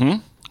 you. Mm-hmm.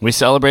 We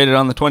celebrate it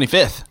on the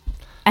 25th.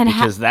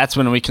 Because that's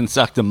when we can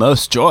suck the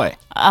most joy.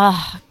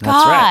 Oh,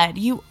 That's God, right.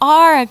 You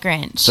are a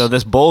Grinch. So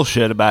this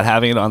bullshit about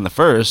having it on the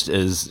 1st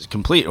is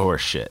complete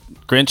horseshit.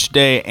 Grinch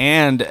Day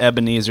and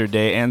Ebenezer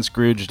Day and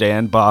Scrooge Day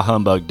and Bah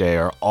Humbug Day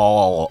are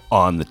all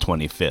on the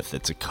 25th.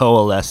 It's a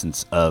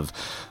coalescence of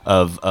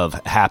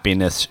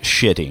happiness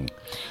shitting.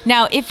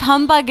 Now, if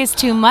humbug is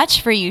too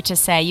much for you to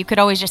say, you could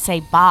always just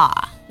say bah.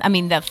 I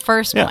mean, the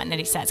first one that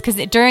he says. Because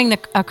during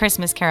A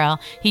Christmas Carol,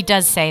 he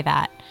does say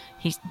that.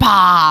 He's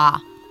bah.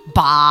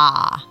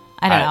 Bah.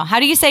 I don't know. How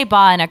do you say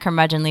bah in a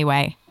curmudgeonly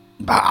way?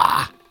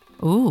 Bah.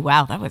 Ooh,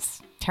 wow. That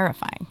was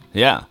terrifying.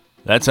 Yeah.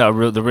 That's how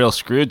the real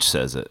Scrooge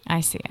says it.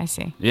 I see.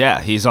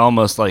 Yeah, he's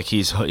almost like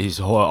he's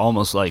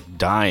almost like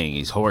dying.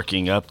 He's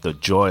horking up the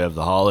joy of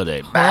the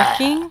holiday.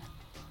 Horking?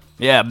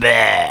 Yeah,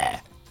 bleh.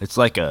 It's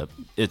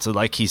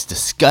like he's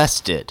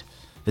disgusted.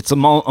 It's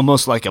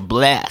almost like a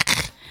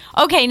black.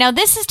 Okay, now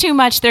this is too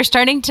much. They're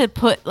starting to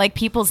put like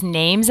people's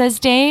names as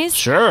days.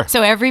 Sure.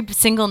 So every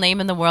single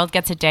name in the world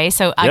gets a day.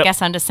 So I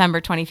guess on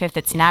December 25th,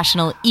 it's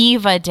National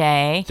Eva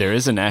Day. There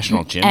is a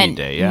National Jimmy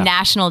Day, yeah.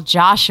 National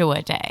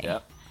Joshua Day.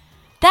 Yep.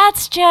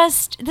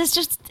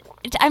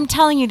 I'm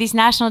telling you, these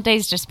national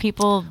days, just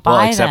people buy them.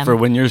 Well, except for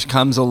when yours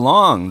comes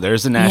along.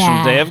 There's a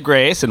National Day of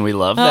Grace, and we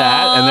love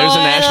that. And there's a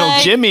National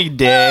Jimmy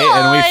Day,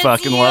 and we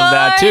fucking love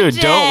that too,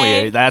 don't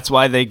we? That's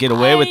why they get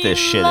away with this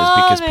shit, is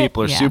because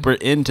people are super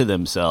into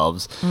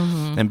themselves.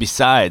 Mm-hmm. And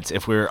besides,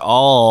 if we're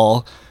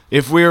all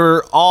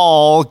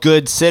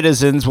good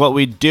citizens, what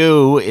we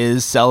do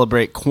is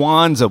celebrate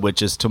Kwanzaa,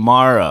 which is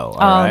tomorrow.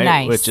 All right?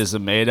 Nice. Which is a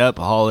made-up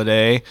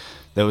holiday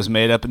that was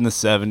made up in the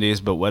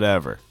 70s, but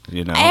whatever,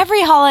 you know.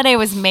 Every holiday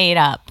was made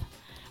up.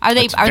 Are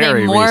they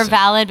more recent.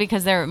 valid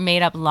because they're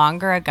made up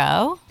longer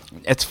ago?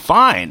 It's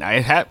fine.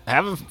 I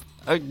have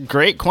a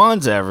great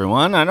Kwanzaa,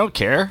 everyone. I don't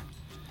care.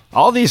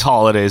 All these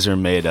holidays are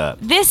made up.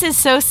 This is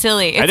so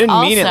silly. It's I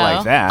didn't mean it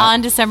like that. On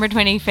December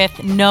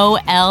 25th,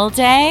 Noel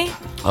Day.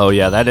 Oh,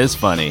 yeah, that is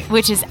funny.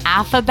 Which is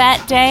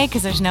Alphabet Day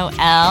because there's no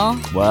L.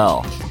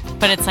 Well.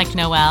 But it's like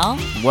Noel.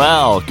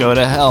 Well, go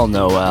to hell,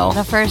 Noel.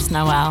 The first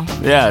Noel.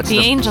 Yeah, it's the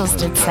angels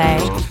did say.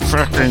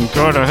 Frickin'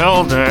 go to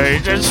hell day.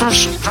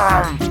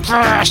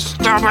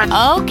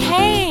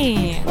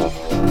 Okay.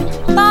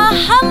 The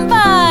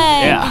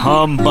humbug. Yeah,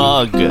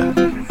 humbug.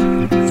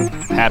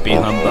 Happy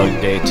Humbug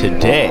Day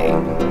today.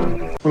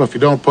 Well, if you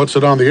don't put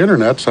it on the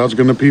internet, how's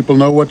going to people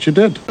know what you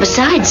did?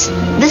 Besides,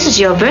 this is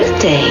your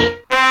birthday.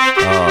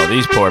 Oh,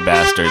 these poor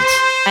bastards.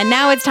 And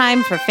now it's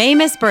time for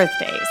famous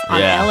birthdays on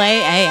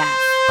LAAF.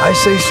 I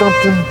say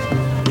something,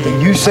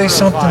 and you say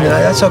something, and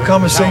that's how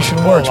conversation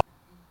works.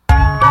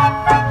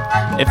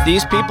 If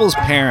these people's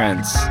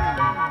parents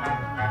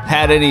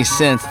had any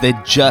sense,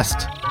 they'd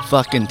just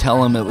fucking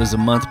tell them it was a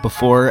month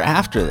before or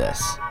after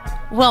this.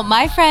 Well,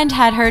 my friend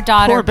had her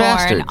daughter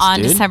born on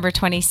dude. December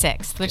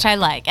 26th, which I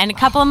like. And a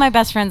couple of my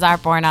best friends are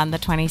born on the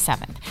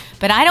 27th.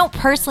 But I don't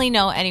personally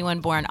know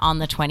anyone born on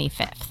the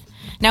 25th.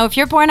 Now, if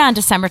you're born on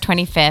December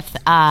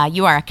 25th,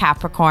 you are a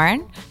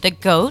Capricorn, the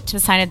goat,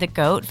 the sign of the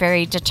goat,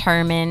 very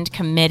determined,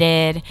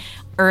 committed,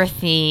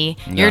 earthy.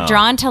 No. You're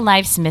drawn to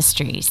life's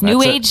mysteries.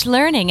 New age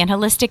learning and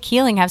holistic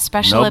healing have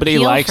special appeal for you.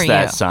 Nobody likes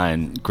that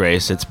sign,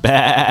 Grace. It's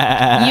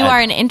bad. You are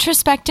an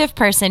introspective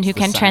person who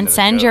can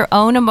transcend your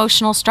own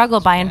emotional struggle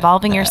by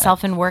involving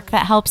yourself in work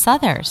that helps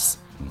others.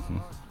 Mm-hmm.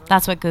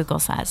 That's what Google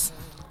says.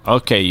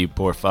 Okay, you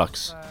poor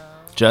fucks.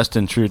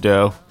 Justin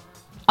Trudeau.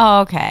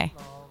 Oh, okay.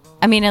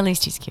 I mean, at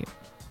least he's cute.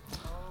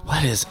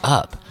 What is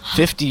up?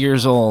 50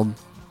 years old.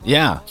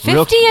 Yeah.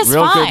 50 is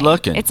real fine. good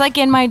looking. It's like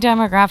in my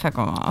demographic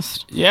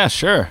almost. Yeah,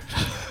 sure.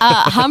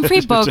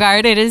 Humphrey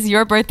Bogart, it is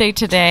your birthday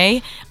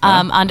today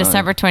on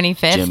December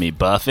 25th. Jimmy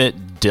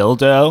Buffett,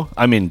 Dido.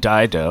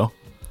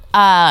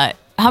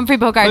 Humphrey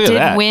Bogart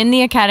did win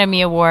the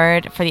Academy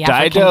Award for the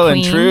African Dido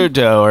Queen. and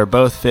Trudeau are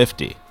both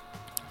 50.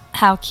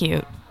 How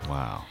cute.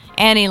 Wow.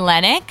 Annie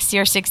Lennox,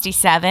 you're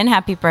 67.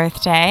 Happy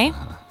birthday.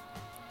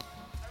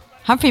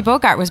 Humphrey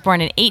Bogart was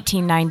born in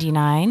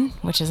 1899,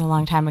 which is a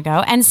long time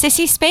ago. And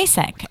Sissy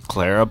Spacek.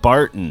 Clara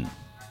Barton,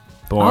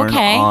 born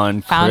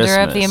on founder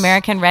Christmas. of the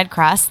American Red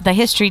Cross, the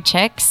History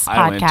Chicks podcast.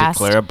 I went to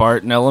Clara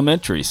Barton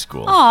Elementary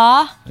School.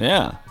 Aw.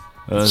 Yeah.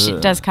 She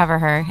does cover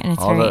her, and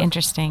it's very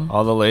interesting.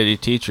 All the lady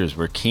teachers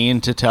were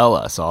keen to tell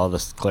us all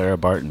this Clara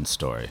Barton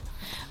story.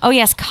 Oh,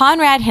 yes.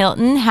 Conrad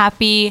Hilton,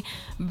 happy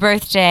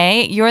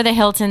birthday. You're the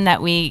Hilton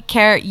that we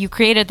care. You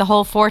created the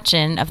whole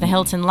fortune of the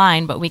Hilton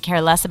line, but we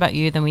care less about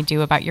you than we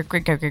do about your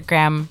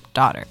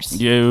granddaughters.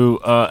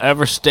 You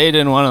ever stayed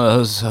in one of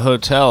those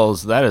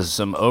hotels? That is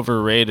some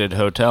overrated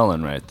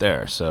hoteling right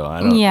there. So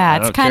I don't. Yeah,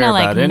 it's kind of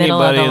like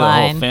middle of the line.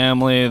 The whole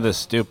family, the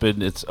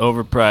stupid. It's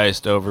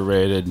overpriced,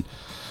 overrated.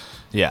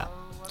 Yeah.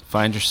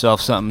 Find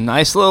yourself something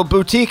nice, little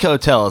boutique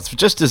hotel. It's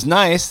just as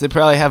nice. They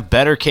probably have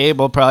better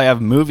cable, probably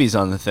have movies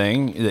on the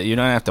thing that you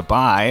don't have to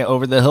buy.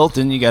 Over the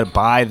Hilton, you got to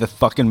buy the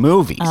fucking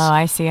movies. Oh,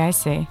 I see.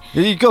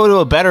 You go to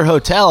a better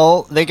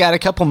hotel, they got a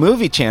couple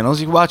movie channels.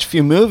 You can watch a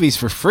few movies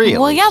for free.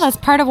 Well, yeah, that's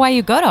part of why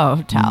you go to a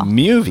hotel.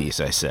 Movies,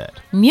 I said.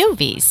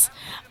 Movies.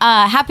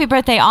 Happy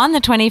birthday on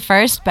the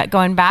 21st, but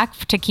going back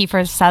to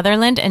Kiefer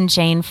Sutherland and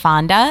Jane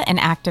Fonda, an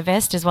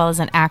activist as well as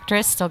an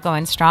actress, still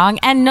going strong,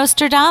 and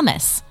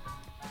Nostradamus.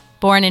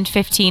 Born in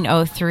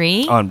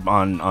 1503.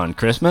 On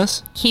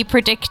Christmas? He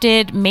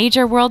predicted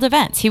major world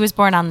events. He was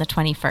born on the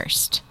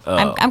 21st.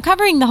 I'm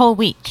covering the whole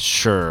week.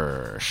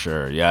 Sure.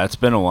 Yeah, it's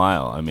been a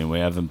while. I mean, we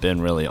haven't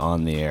been really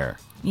on the air.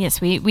 Yes,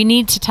 we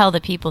need to tell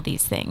the people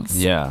these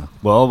things. Yeah.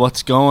 Well,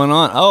 what's going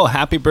on? Oh,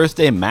 happy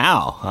birthday,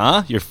 Mao,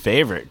 huh? Your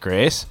favorite,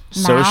 Grace.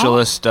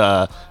 Mao?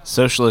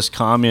 Socialist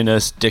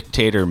communist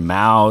dictator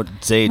Mao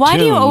Zedong. Why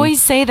do you always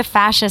say the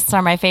fascists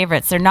are my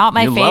favorites? They're not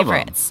my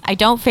favorites. I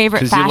don't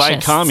favorite fascists. Because you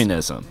like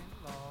communism.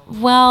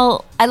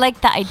 Well, I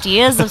like the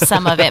ideas of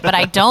some of it, but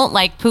I don't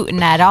like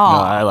Putin at all.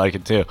 No, I like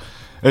it too.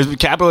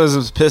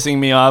 Capitalism's pissing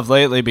me off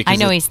lately because I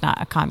know he's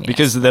not a communist.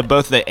 Because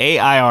both the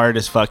AI art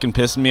is fucking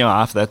pissing me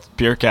off. That's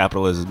pure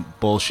capitalism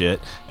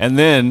bullshit. And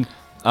then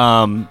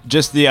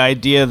just the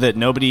idea that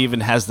nobody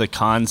even has the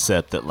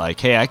concept that like,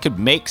 hey, I could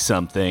make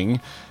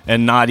something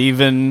and not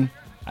even.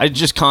 I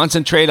just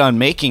concentrate on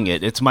making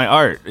it. It's my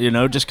art,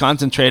 just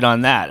concentrate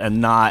on that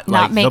and not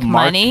like make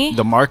money.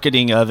 The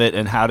marketing of it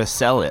and how to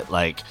sell it.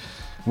 Like.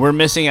 We're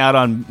missing out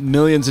on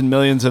millions and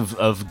millions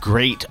of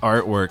great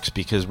artworks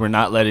because we're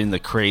not letting the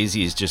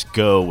crazies just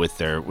go with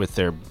their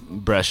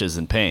brushes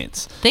and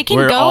paints. They can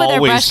go with their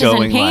brushes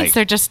and paints.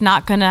 They're just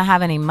not going to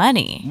have any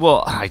money.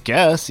 Well, I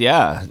guess,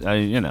 yeah.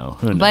 Who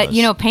knows?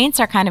 But, paints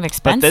are kind of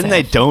expensive. But then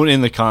they don't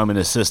in the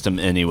communist system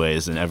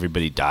anyways, and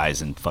everybody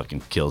dies and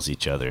fucking kills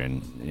each other,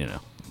 and,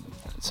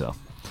 so...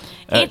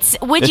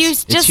 Would you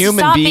just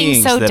stop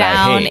being so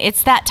down?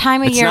 It's that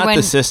time of year when... It's not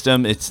the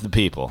system, it's the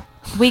people.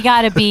 We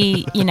got to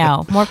be,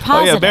 more positive.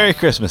 Oh, yeah, Merry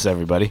Christmas,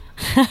 everybody.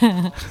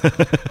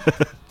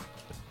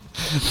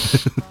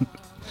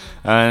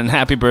 And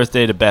happy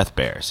birthday to Beth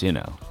Bears, You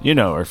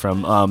know her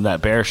from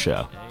that Bear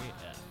show.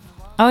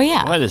 Oh,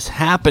 yeah. What is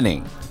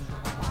happening?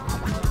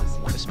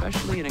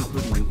 Especially and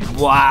including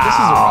you.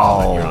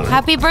 Wow.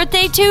 Happy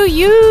birthday to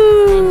you.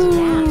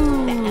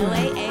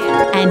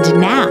 And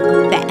now,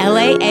 the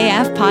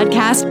LAAF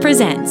podcast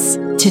presents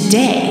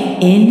Today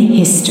in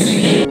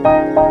History.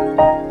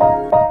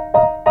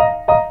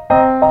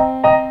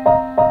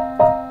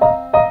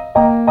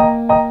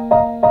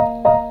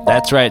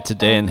 That's right,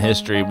 today in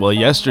history. Well,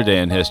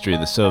 yesterday in history,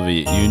 the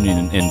Soviet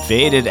Union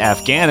invaded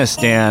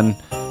Afghanistan.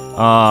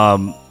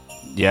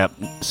 Yep,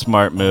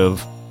 smart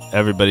move.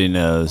 Everybody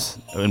knows.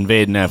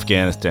 Invading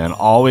Afghanistan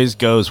always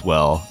goes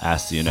well.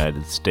 Ask the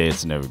United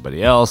States and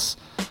everybody else.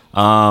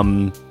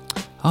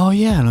 Oh,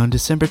 yeah, and on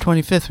December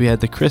 25th, we had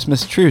the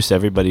Christmas truce.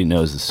 Everybody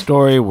knows the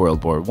story.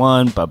 World War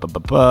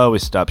I, we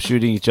stopped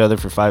shooting each other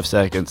for 5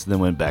 seconds, then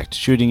went back to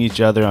shooting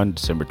each other on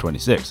December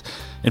 26th.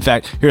 In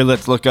fact, here,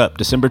 let's look up.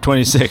 December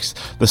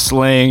 26th, the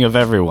slaying of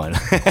everyone.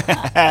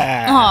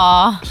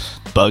 Aww.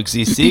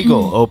 Bugsy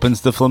Siegel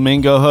opens the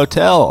Flamingo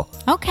Hotel.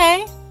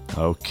 Okay,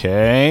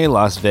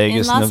 Las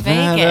Vegas, in Las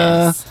Nevada.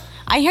 Vegas.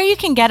 I hear you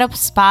can get a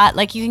spot,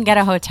 like you can get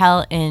a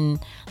hotel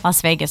in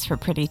Las Vegas for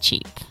pretty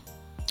cheap.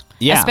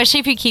 Yeah. Especially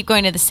if you keep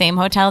going to the same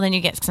hotel, then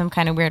you get some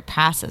kind of weird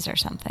passes or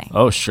something.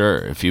 Oh, sure.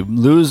 If you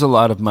lose a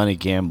lot of money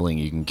gambling,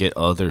 you can get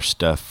other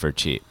stuff for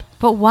cheap.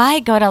 But why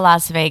go to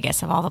Las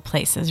Vegas of all the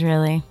places,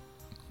 really?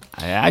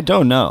 I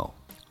don't know.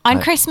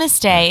 On Christmas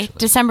Day,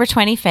 December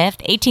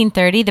 25th,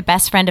 1830, the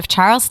best friend of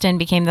Charleston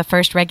became the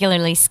first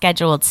regularly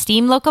scheduled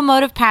steam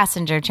locomotive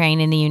passenger train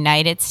in the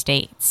United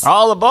States.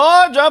 All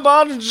aboard, jump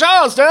on to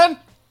Charleston.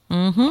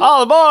 Mm-hmm.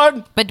 All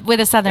aboard. But with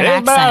a southern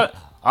accent.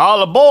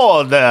 All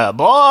aboard there,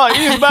 boy.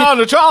 Eastbound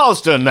to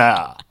Charleston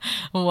now.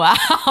 Wow.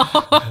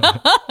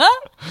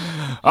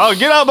 I'll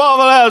get up off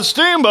of that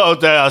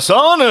steamboat there,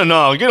 son,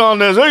 and get on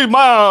this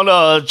eastbound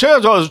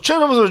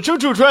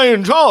choo-choo train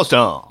in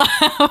Charlestown.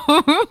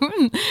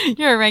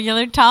 You're a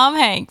regular Tom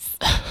Hanks.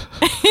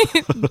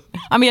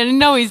 I mean, I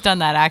know he's done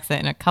that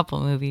accent in a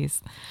couple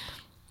movies.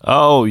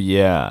 Oh,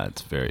 yeah.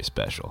 It's very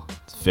special.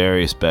 It's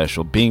very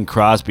special. Bing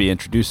Crosby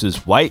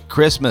introduces White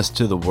Christmas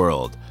to the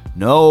world.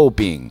 No,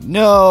 Bing.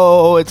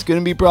 No, it's going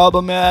to be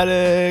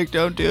problematic.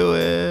 Don't do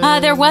it.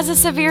 There was a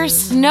severe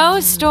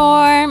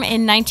snowstorm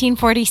in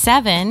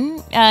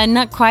 1947.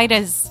 Not quite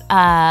as,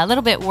 a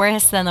little bit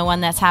worse than the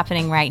one that's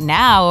happening right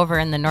now over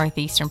in the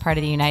northeastern part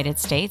of the United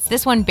States.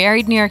 This one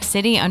buried New York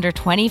City under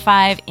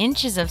 25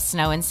 inches of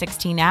snow in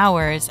 16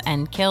 hours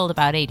and killed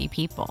about 80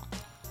 people.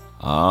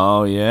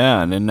 Oh,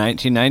 yeah. And in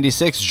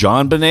 1996,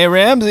 JonBenet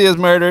Ramsey is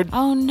murdered.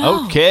 Oh,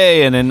 no.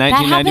 Okay. And in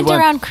 1991. That happened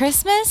around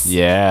Christmas?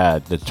 Yeah,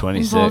 the 26th.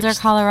 In Boulder,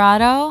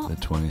 Colorado? The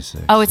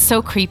 26th. Oh, it's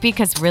so creepy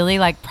because really,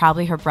 like,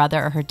 probably her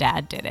brother or her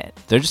dad did it.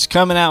 They're just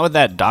coming out with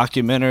that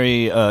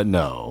documentary.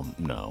 No.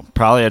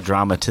 Probably a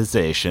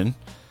dramatization.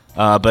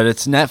 But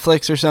it's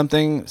Netflix or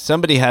something.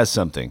 Somebody has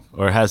something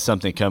or has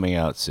something coming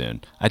out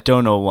soon. I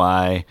don't know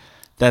why.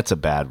 That's a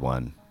bad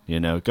one. You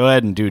know, go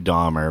ahead and do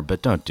Dahmer,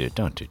 but don't do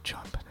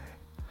JonBenet.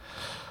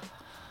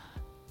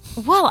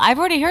 Well, I've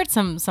already heard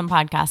some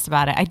podcasts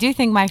about it. I do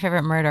think My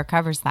Favorite Murder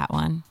covers that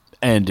one.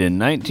 And in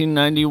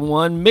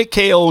 1991,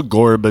 Mikhail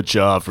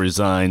Gorbachev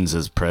resigns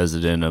as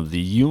president of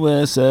the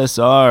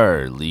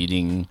USSR,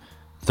 leading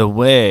the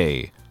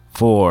way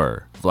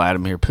for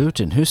Vladimir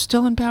Putin, who's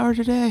still in power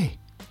today.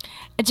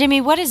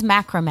 Jimmy, what is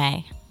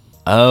macrame?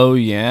 Oh,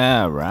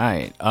 yeah,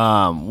 right.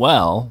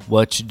 Well,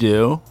 what you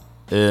do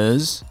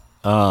is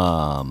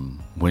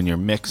when you're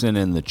mixing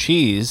in the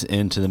cheese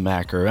into the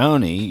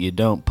macaroni, you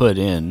don't put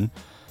in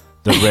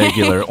the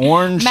regular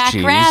orange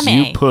cheese,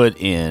 you put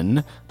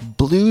in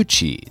blue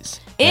cheese.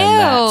 Ew.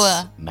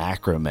 And that's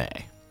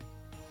macrame.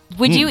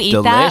 Would you eat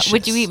delicious. that?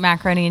 Would you eat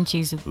macaroni and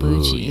cheese with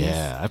blue cheese?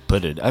 Yeah, I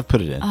put it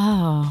in.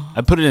 Oh.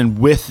 I put it in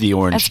with the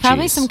orange cheese. That's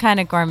probably some kind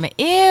of gourmet.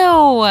 Ew.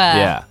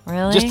 Yeah.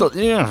 Really?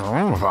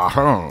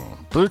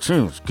 Blue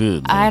cheese is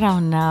good. Man. I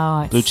don't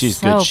know. It's blue cheese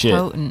so good shit.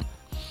 Potent.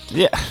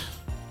 Yeah.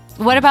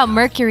 What about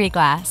mercury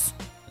glass?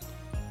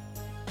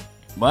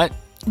 What?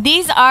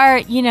 These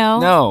are,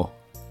 No.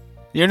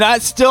 You're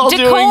not still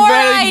doing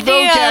wedding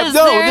vocab.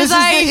 No, this is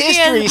the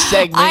history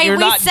segment. You're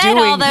not doing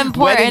all the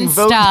important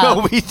stuff.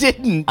 No, we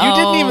didn't. You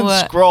didn't even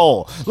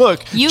scroll.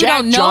 Look,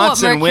 Jack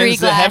Johnson wins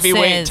the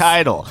heavyweight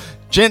title.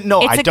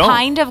 It's a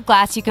kind of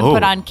glass you can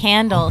put on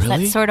candles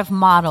that's sort of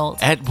modeled.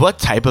 At what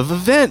type of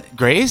event,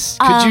 Grace?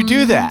 Could you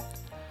do that?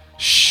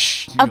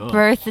 Shh. A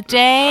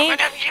birthday,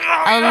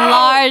 a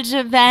large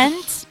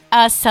event,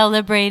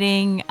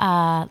 celebrating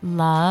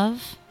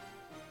love.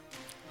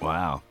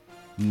 Wow.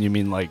 You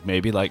mean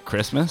maybe like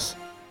Christmas?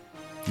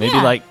 Maybe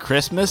like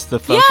Christmas? The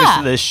focus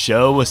of this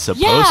show was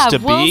supposed to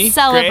be, we'll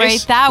celebrate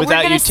Grace, that.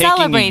 Without We're going to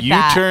celebrate you taking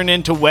a U-turn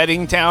into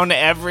Wedding Town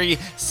every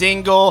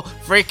single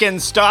freaking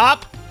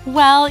stop?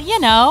 Well,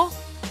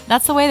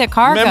 that's the way the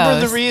car goes.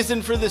 Remember the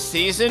reason for the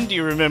season? Do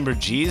you remember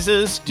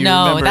Jesus? Do you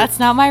remember that's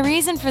not my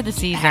reason for the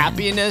season.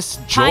 Happiness,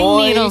 joy?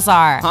 Pine needles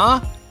are.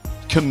 Huh?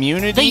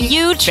 Community, the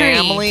U-tree,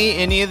 family,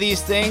 any of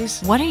these things?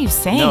 What are you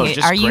saying? No,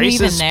 just are you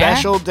Grace's even there?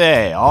 Special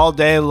day, all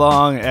day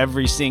long,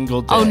 every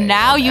single day. Oh,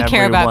 now you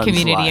care about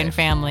community life. and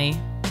family.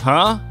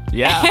 Huh?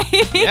 Yeah.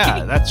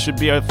 Yeah, that should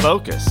be our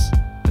focus.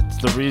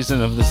 That's the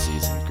reason of the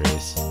season,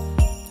 Grace.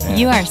 And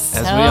you are as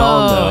we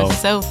all know,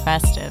 so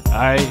festive.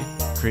 I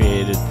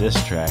created this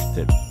track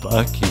that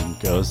fucking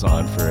goes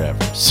on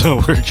forever. So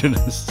we're going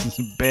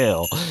to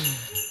bail.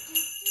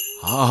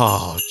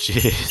 Oh,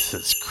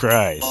 Jesus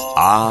Christ.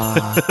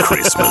 Ah,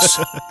 Christmas.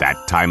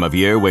 That time of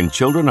year when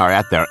children are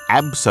at their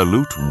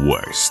absolute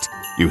worst.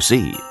 You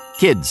see,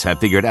 kids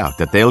have figured out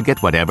that they'll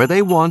get whatever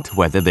they want,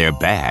 whether they're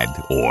bad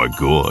or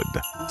good.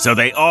 So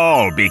they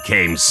all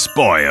became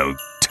spoiled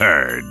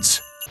turds.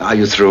 Are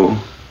you through?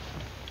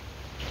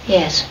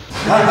 Yes.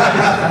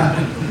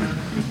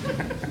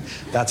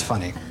 That's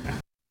funny.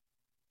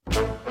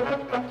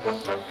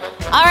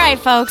 All right,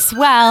 folks.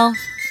 Well,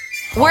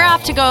 we're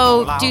off to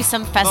go do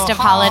some festive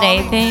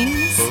holiday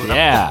things.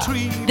 Yeah.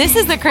 This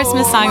is the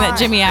Christmas song that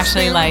Jimmy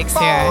actually likes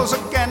here.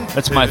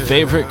 That's my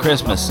favorite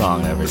Christmas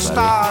song, everybody.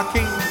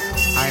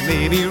 I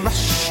may be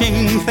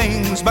rushing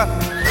things, but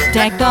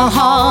deck the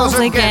halls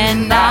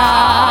again now.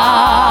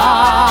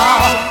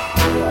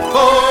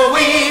 Oh,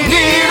 we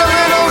need a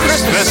little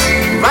Christmas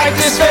right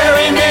this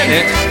very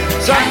minute.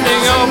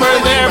 Something over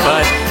there,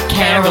 but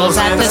carols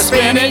at the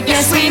spinet.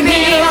 Yes, we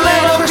need a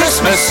little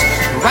Christmas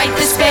right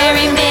this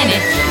very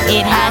minute.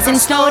 It hasn't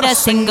snowed a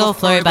single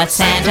flurry, but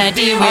Santa,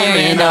 dear, we're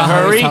in a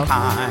hurry.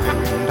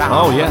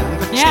 Oh, yeah.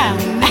 Yeah.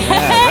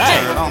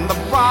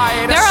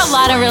 Right. There are a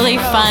lot of really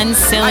fun,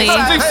 silly...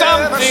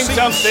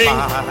 Something.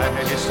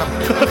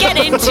 Get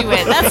into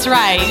it. That's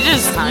right. You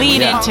just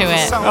lean into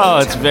it. Oh,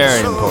 it's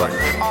very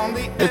important.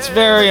 It's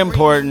very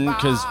important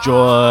because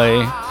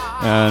joy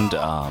and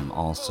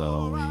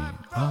also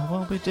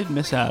we did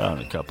miss out on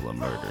a couple of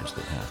murders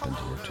that happened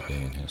here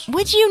today in history.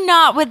 Would you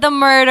not with the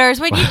murders?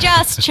 Would you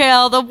just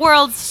chill? The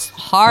world's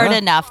hard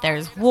enough.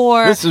 There's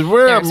war.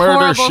 We're a murder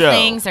horrible show.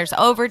 Things. There's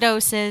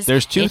overdoses.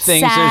 There's two it's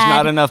things sad. there's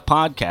not enough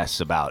podcasts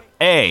about.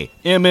 A,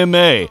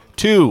 MMA.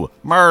 2,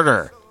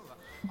 murder.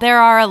 There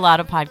are a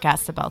lot of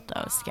podcasts about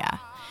those, yeah.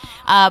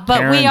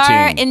 But we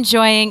are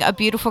enjoying a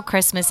beautiful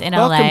Christmas in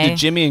LA. Welcome to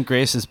Jimmy and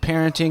Grace's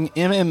Parenting,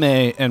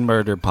 MMA, and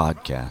Murder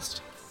podcast.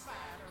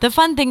 The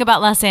fun thing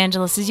about Los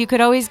Angeles is you could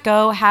always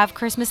go have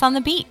Christmas on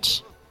the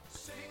beach.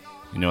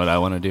 You know what I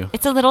want to do?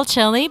 It's a little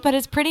chilly, but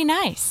it's pretty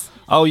nice.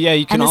 Oh, yeah,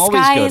 you can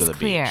always go to the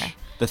clear. beach.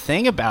 The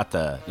thing about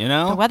the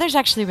weather's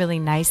actually really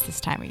nice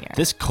this time of year.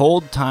 This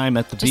cold time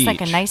at the beach. Just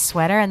like a nice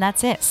sweater, and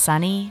that's it.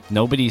 Sunny.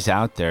 Nobody's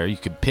out there. You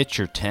could pitch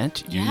your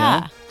tent, you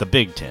know? The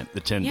big tent, the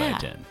 10 by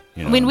 10.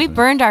 You know when we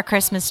burned our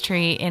Christmas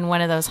tree in one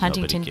of those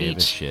Huntington Nobody gave a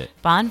Beach shit.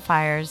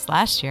 bonfires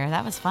last year,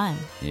 that was fun.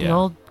 Yeah. The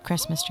old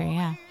Christmas tree,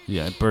 yeah.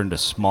 Yeah, I burned a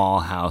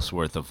small house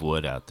worth of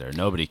wood out there.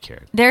 Nobody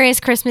cared. There is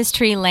Christmas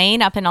Tree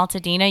Lane up in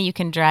Altadena. You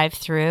can drive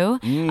through.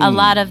 A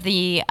lot of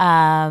the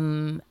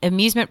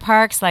amusement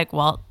parks like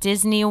Walt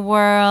Disney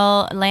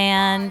World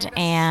Land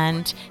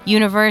and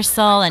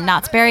Universal and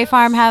Knott's Berry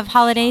Farm have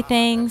holiday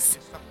things.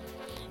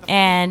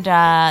 And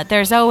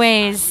there's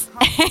always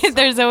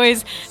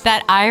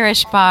that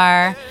Irish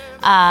bar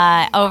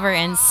over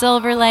in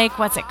Silver Lake.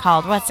 What's it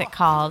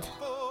called?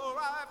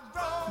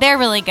 They're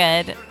really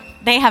good.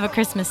 They have a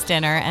Christmas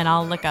dinner, and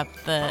I'll look up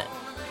the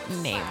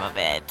name of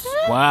it.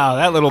 Wow,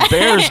 that little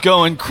bear's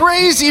going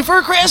crazy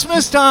for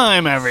Christmas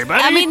time,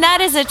 everybody. I mean, that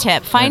is a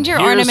tip. Find And your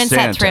here's ornaments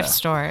Santa. at thrift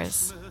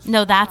stores.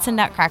 No, that's a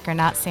Nutcracker,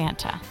 not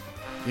Santa.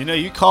 You know,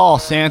 you call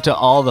Santa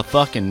all the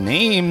fucking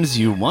names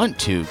you want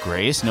to,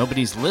 Grace.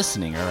 Nobody's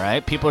listening, all right?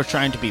 People are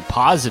trying to be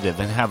positive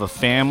and have a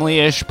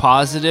family-ish,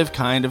 positive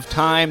kind of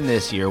time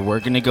this year.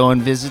 We're going to go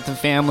and visit the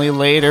family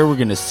later. We're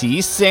going to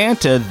see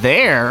Santa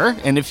there.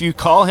 And if you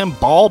call him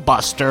Ball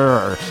Buster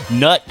or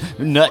Nut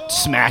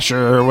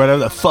Smasher or whatever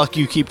the fuck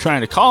you keep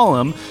trying to call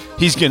him,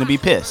 he's going to be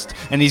pissed.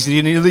 And he's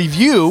going to leave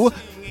you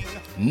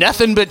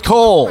nothing but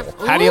coal.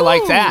 How do you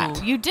like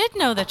that? You did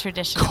know the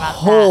tradition about that.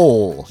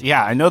 Coal.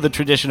 Yeah, I know the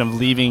tradition of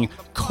leaving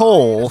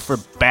coal for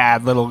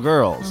bad little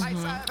girls.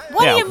 Mm-hmm.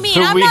 What do you mean?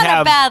 I'm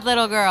not a bad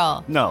little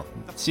girl. No.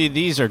 See,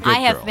 these are good I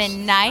have girls.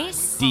 been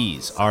nice.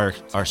 These are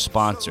our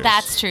sponsors.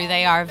 That's true.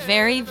 They are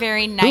very,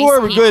 very nice Who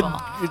are people.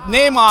 good?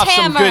 Name off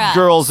some good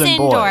girls and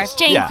boys. Sindorf,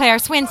 Jane Claire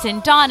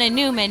Swinson, Donna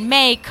Newman,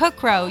 May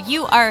Cookrow.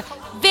 You are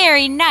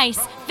very nice,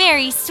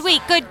 very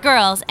sweet, good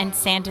girls. And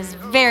Santa's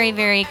very,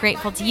 very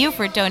grateful to you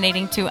for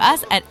donating to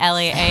us at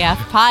LAAF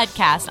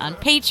Podcast on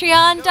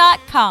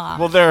Patreon.com.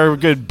 Well, there are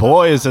good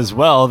boys as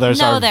well. There's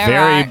our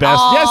very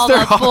best. All yes, there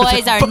the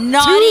boys are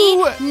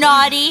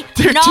naughty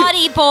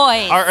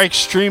boys. Our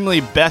extremely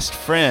best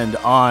friend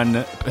on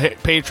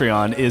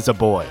Patreon is a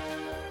boy.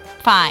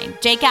 Fine.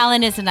 Jake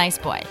Allen is a nice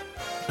boy.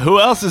 Who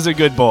else is a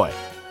good boy?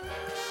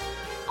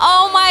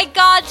 Oh my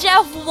God,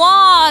 Jeff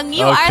Wong!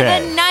 You are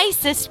Okay. the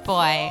nicest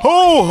boy.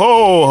 Ho,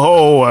 ho,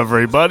 ho,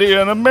 everybody,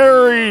 and a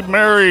merry,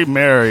 merry,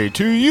 merry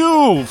to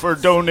you for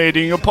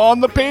donating upon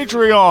the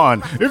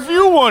Patreon. If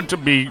you want to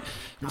be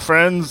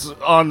friends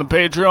on the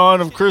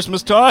Patreon of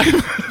Christmas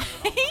time,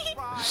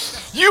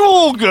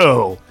 you'll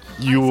go.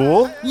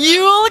 You'll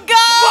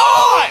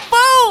go!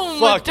 Boom!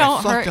 Fuck,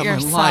 Don't I hurt fucked up my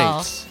yourself.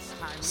 lights.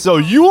 So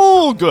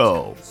you'll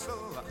go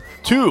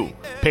to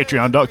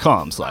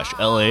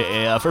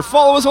patreon.com/LAAF or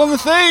follow us on the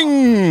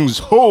things.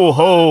 Ho,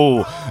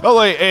 ho,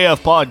 LAAF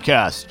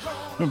podcast.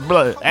 We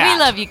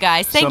love you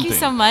guys. Thank you something.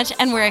 so much,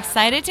 and we're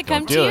excited to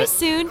come Don't to do you it.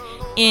 soon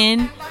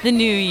in the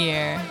new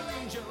year.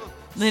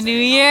 The new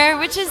year,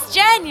 which is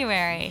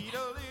January.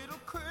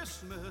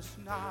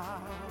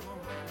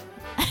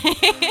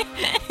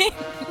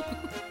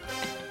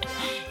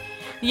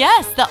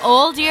 Yes, the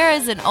old year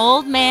is an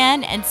old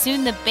man, and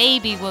soon the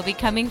baby will be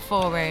coming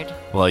forward.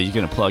 Well, are you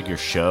going to plug your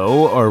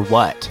show or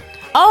what?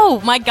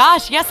 Oh my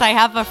gosh, yes, I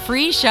have a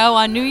free show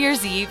on New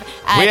Year's Eve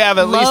at We have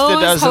at least a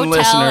Lowe's dozen Hotel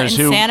listeners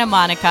in who- Santa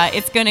Monica.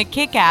 It's going to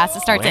kick ass.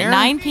 It starts Where? at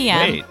 9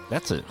 p.m. Wait,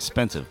 that's an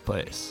expensive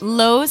place.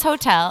 Lowe's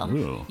Hotel.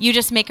 Ooh. You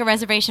just make a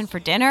reservation for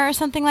dinner or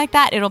something like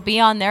that. It'll be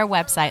on their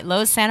website,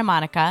 Lowe's Santa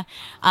Monica.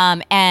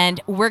 And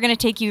we're going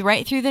to take you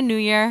right through the new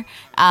year.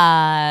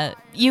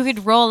 You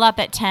could roll up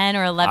at 10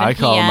 or 11 I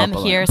call 'em p.m.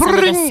 up Hear like, some of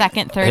the "Bring."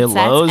 second, third Hey, sets.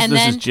 Lowe's, and this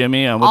then is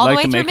Jimmy. I would all the like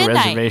way to through make a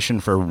midnight. reservation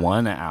for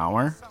 1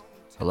 hour.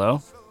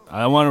 Hello?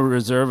 I want to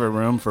reserve a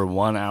room for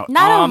 1 hour.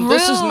 Not a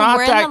This is room. not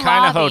We're in that the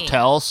kind of lobby.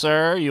 hotel,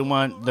 sir. You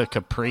want the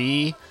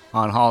Capri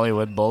on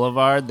Hollywood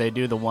Boulevard? They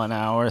do the 1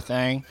 hour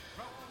thing.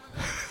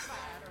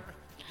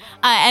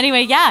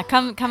 Anyway, yeah,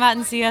 come out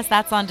and see us.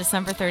 That's on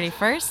December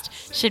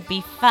 31st. Should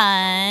be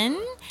fun.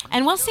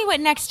 And we'll see what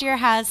next year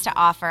has to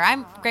offer.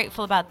 I'm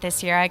grateful about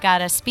this year. I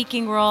got a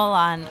speaking role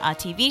on a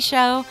TV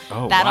show.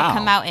 Oh, That'll wow.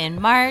 come out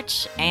in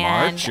March.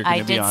 And March? You're gonna I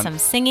be did on some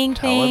singing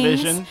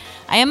television? things.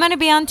 I am going to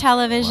be on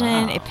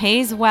television. Wow. It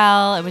pays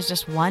well. It was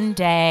just one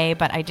day,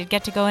 but I did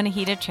get to go in a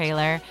heated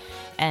trailer.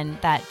 And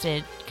that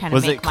did kind of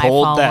Was make it my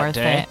cold fall that worth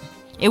day?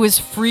 it. It was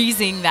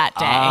freezing that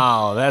day.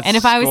 Oh, that's And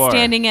if I was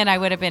standing in, I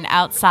would have been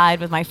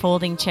outside with my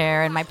folding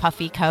chair and my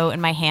puffy coat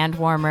and my hand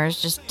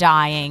warmers just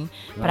dying.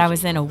 But I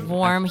was in a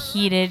warm,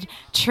 heated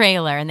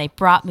trailer, and they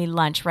brought me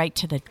lunch right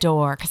to the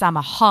door because I'm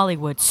a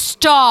Hollywood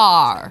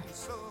star.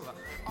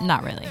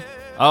 Not really.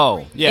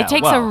 Oh, yeah. It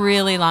takes a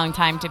really long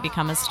time to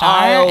become a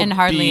star, and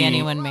hardly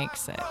anyone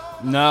makes it.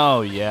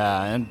 No,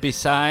 yeah. And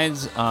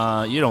besides,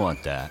 you don't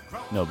want that.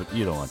 No, but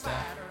you don't want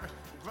that.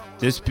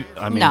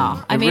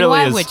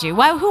 Why would you?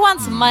 Who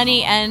wants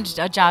money and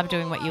a job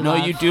doing what you love?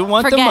 No, you do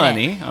want the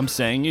money. I'm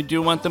saying you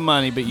do want the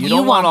money, but you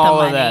don't want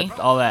all of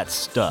that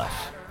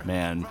stuff,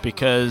 man,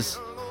 because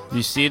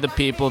you see the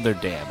people, they're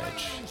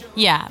damaged.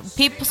 Yeah,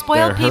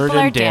 spoiled people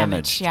are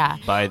damaged. Yeah,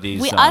 by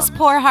these. Us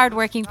poor,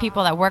 hardworking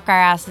people that work our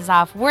asses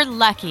off, we're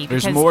lucky.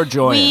 There's more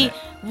joy in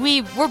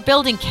it. We're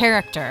building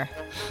character.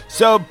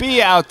 So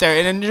be out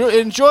there and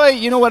enjoy.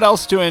 You know what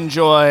else to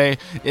enjoy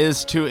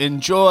is to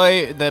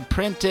enjoy the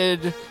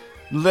printed,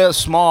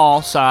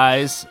 small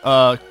size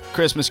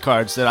Christmas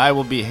cards that I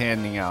will be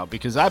handing out,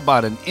 because I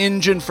bought an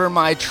engine for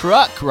my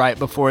truck right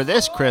before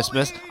this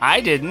Christmas.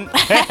 I didn't.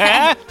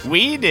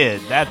 We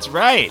did. That's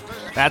right.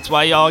 That's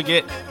why y'all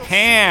get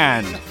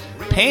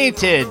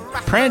hand-painted,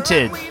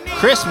 printed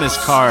Christmas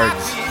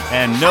cards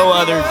and no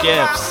other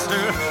gifts.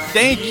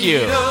 Thank you.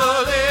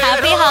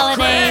 Happy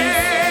holidays.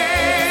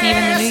 See you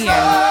in the new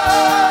year.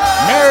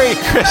 Merry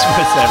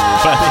Christmas,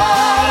 everybody.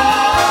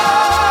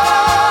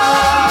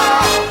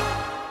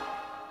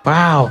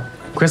 Wow,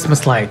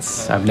 Christmas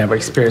lights. I've never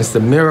experienced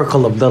the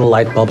miracle of little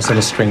light bulbs on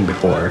a string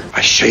before.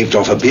 I shaved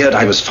off a beard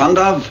I was fond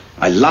of.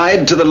 I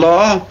lied to the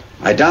law.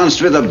 I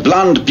danced with a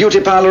blonde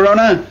beauty parlor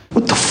owner.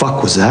 What the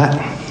fuck was that?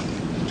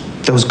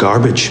 That was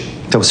garbage.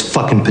 That was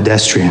fucking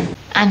pedestrian.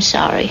 I'm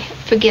sorry.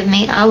 Forgive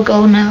me. I'll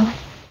go now.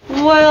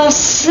 Well,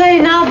 say,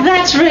 now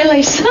that's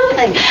really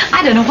something.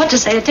 I don't know what to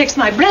say. It takes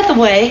my breath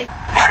away.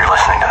 If you're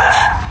listening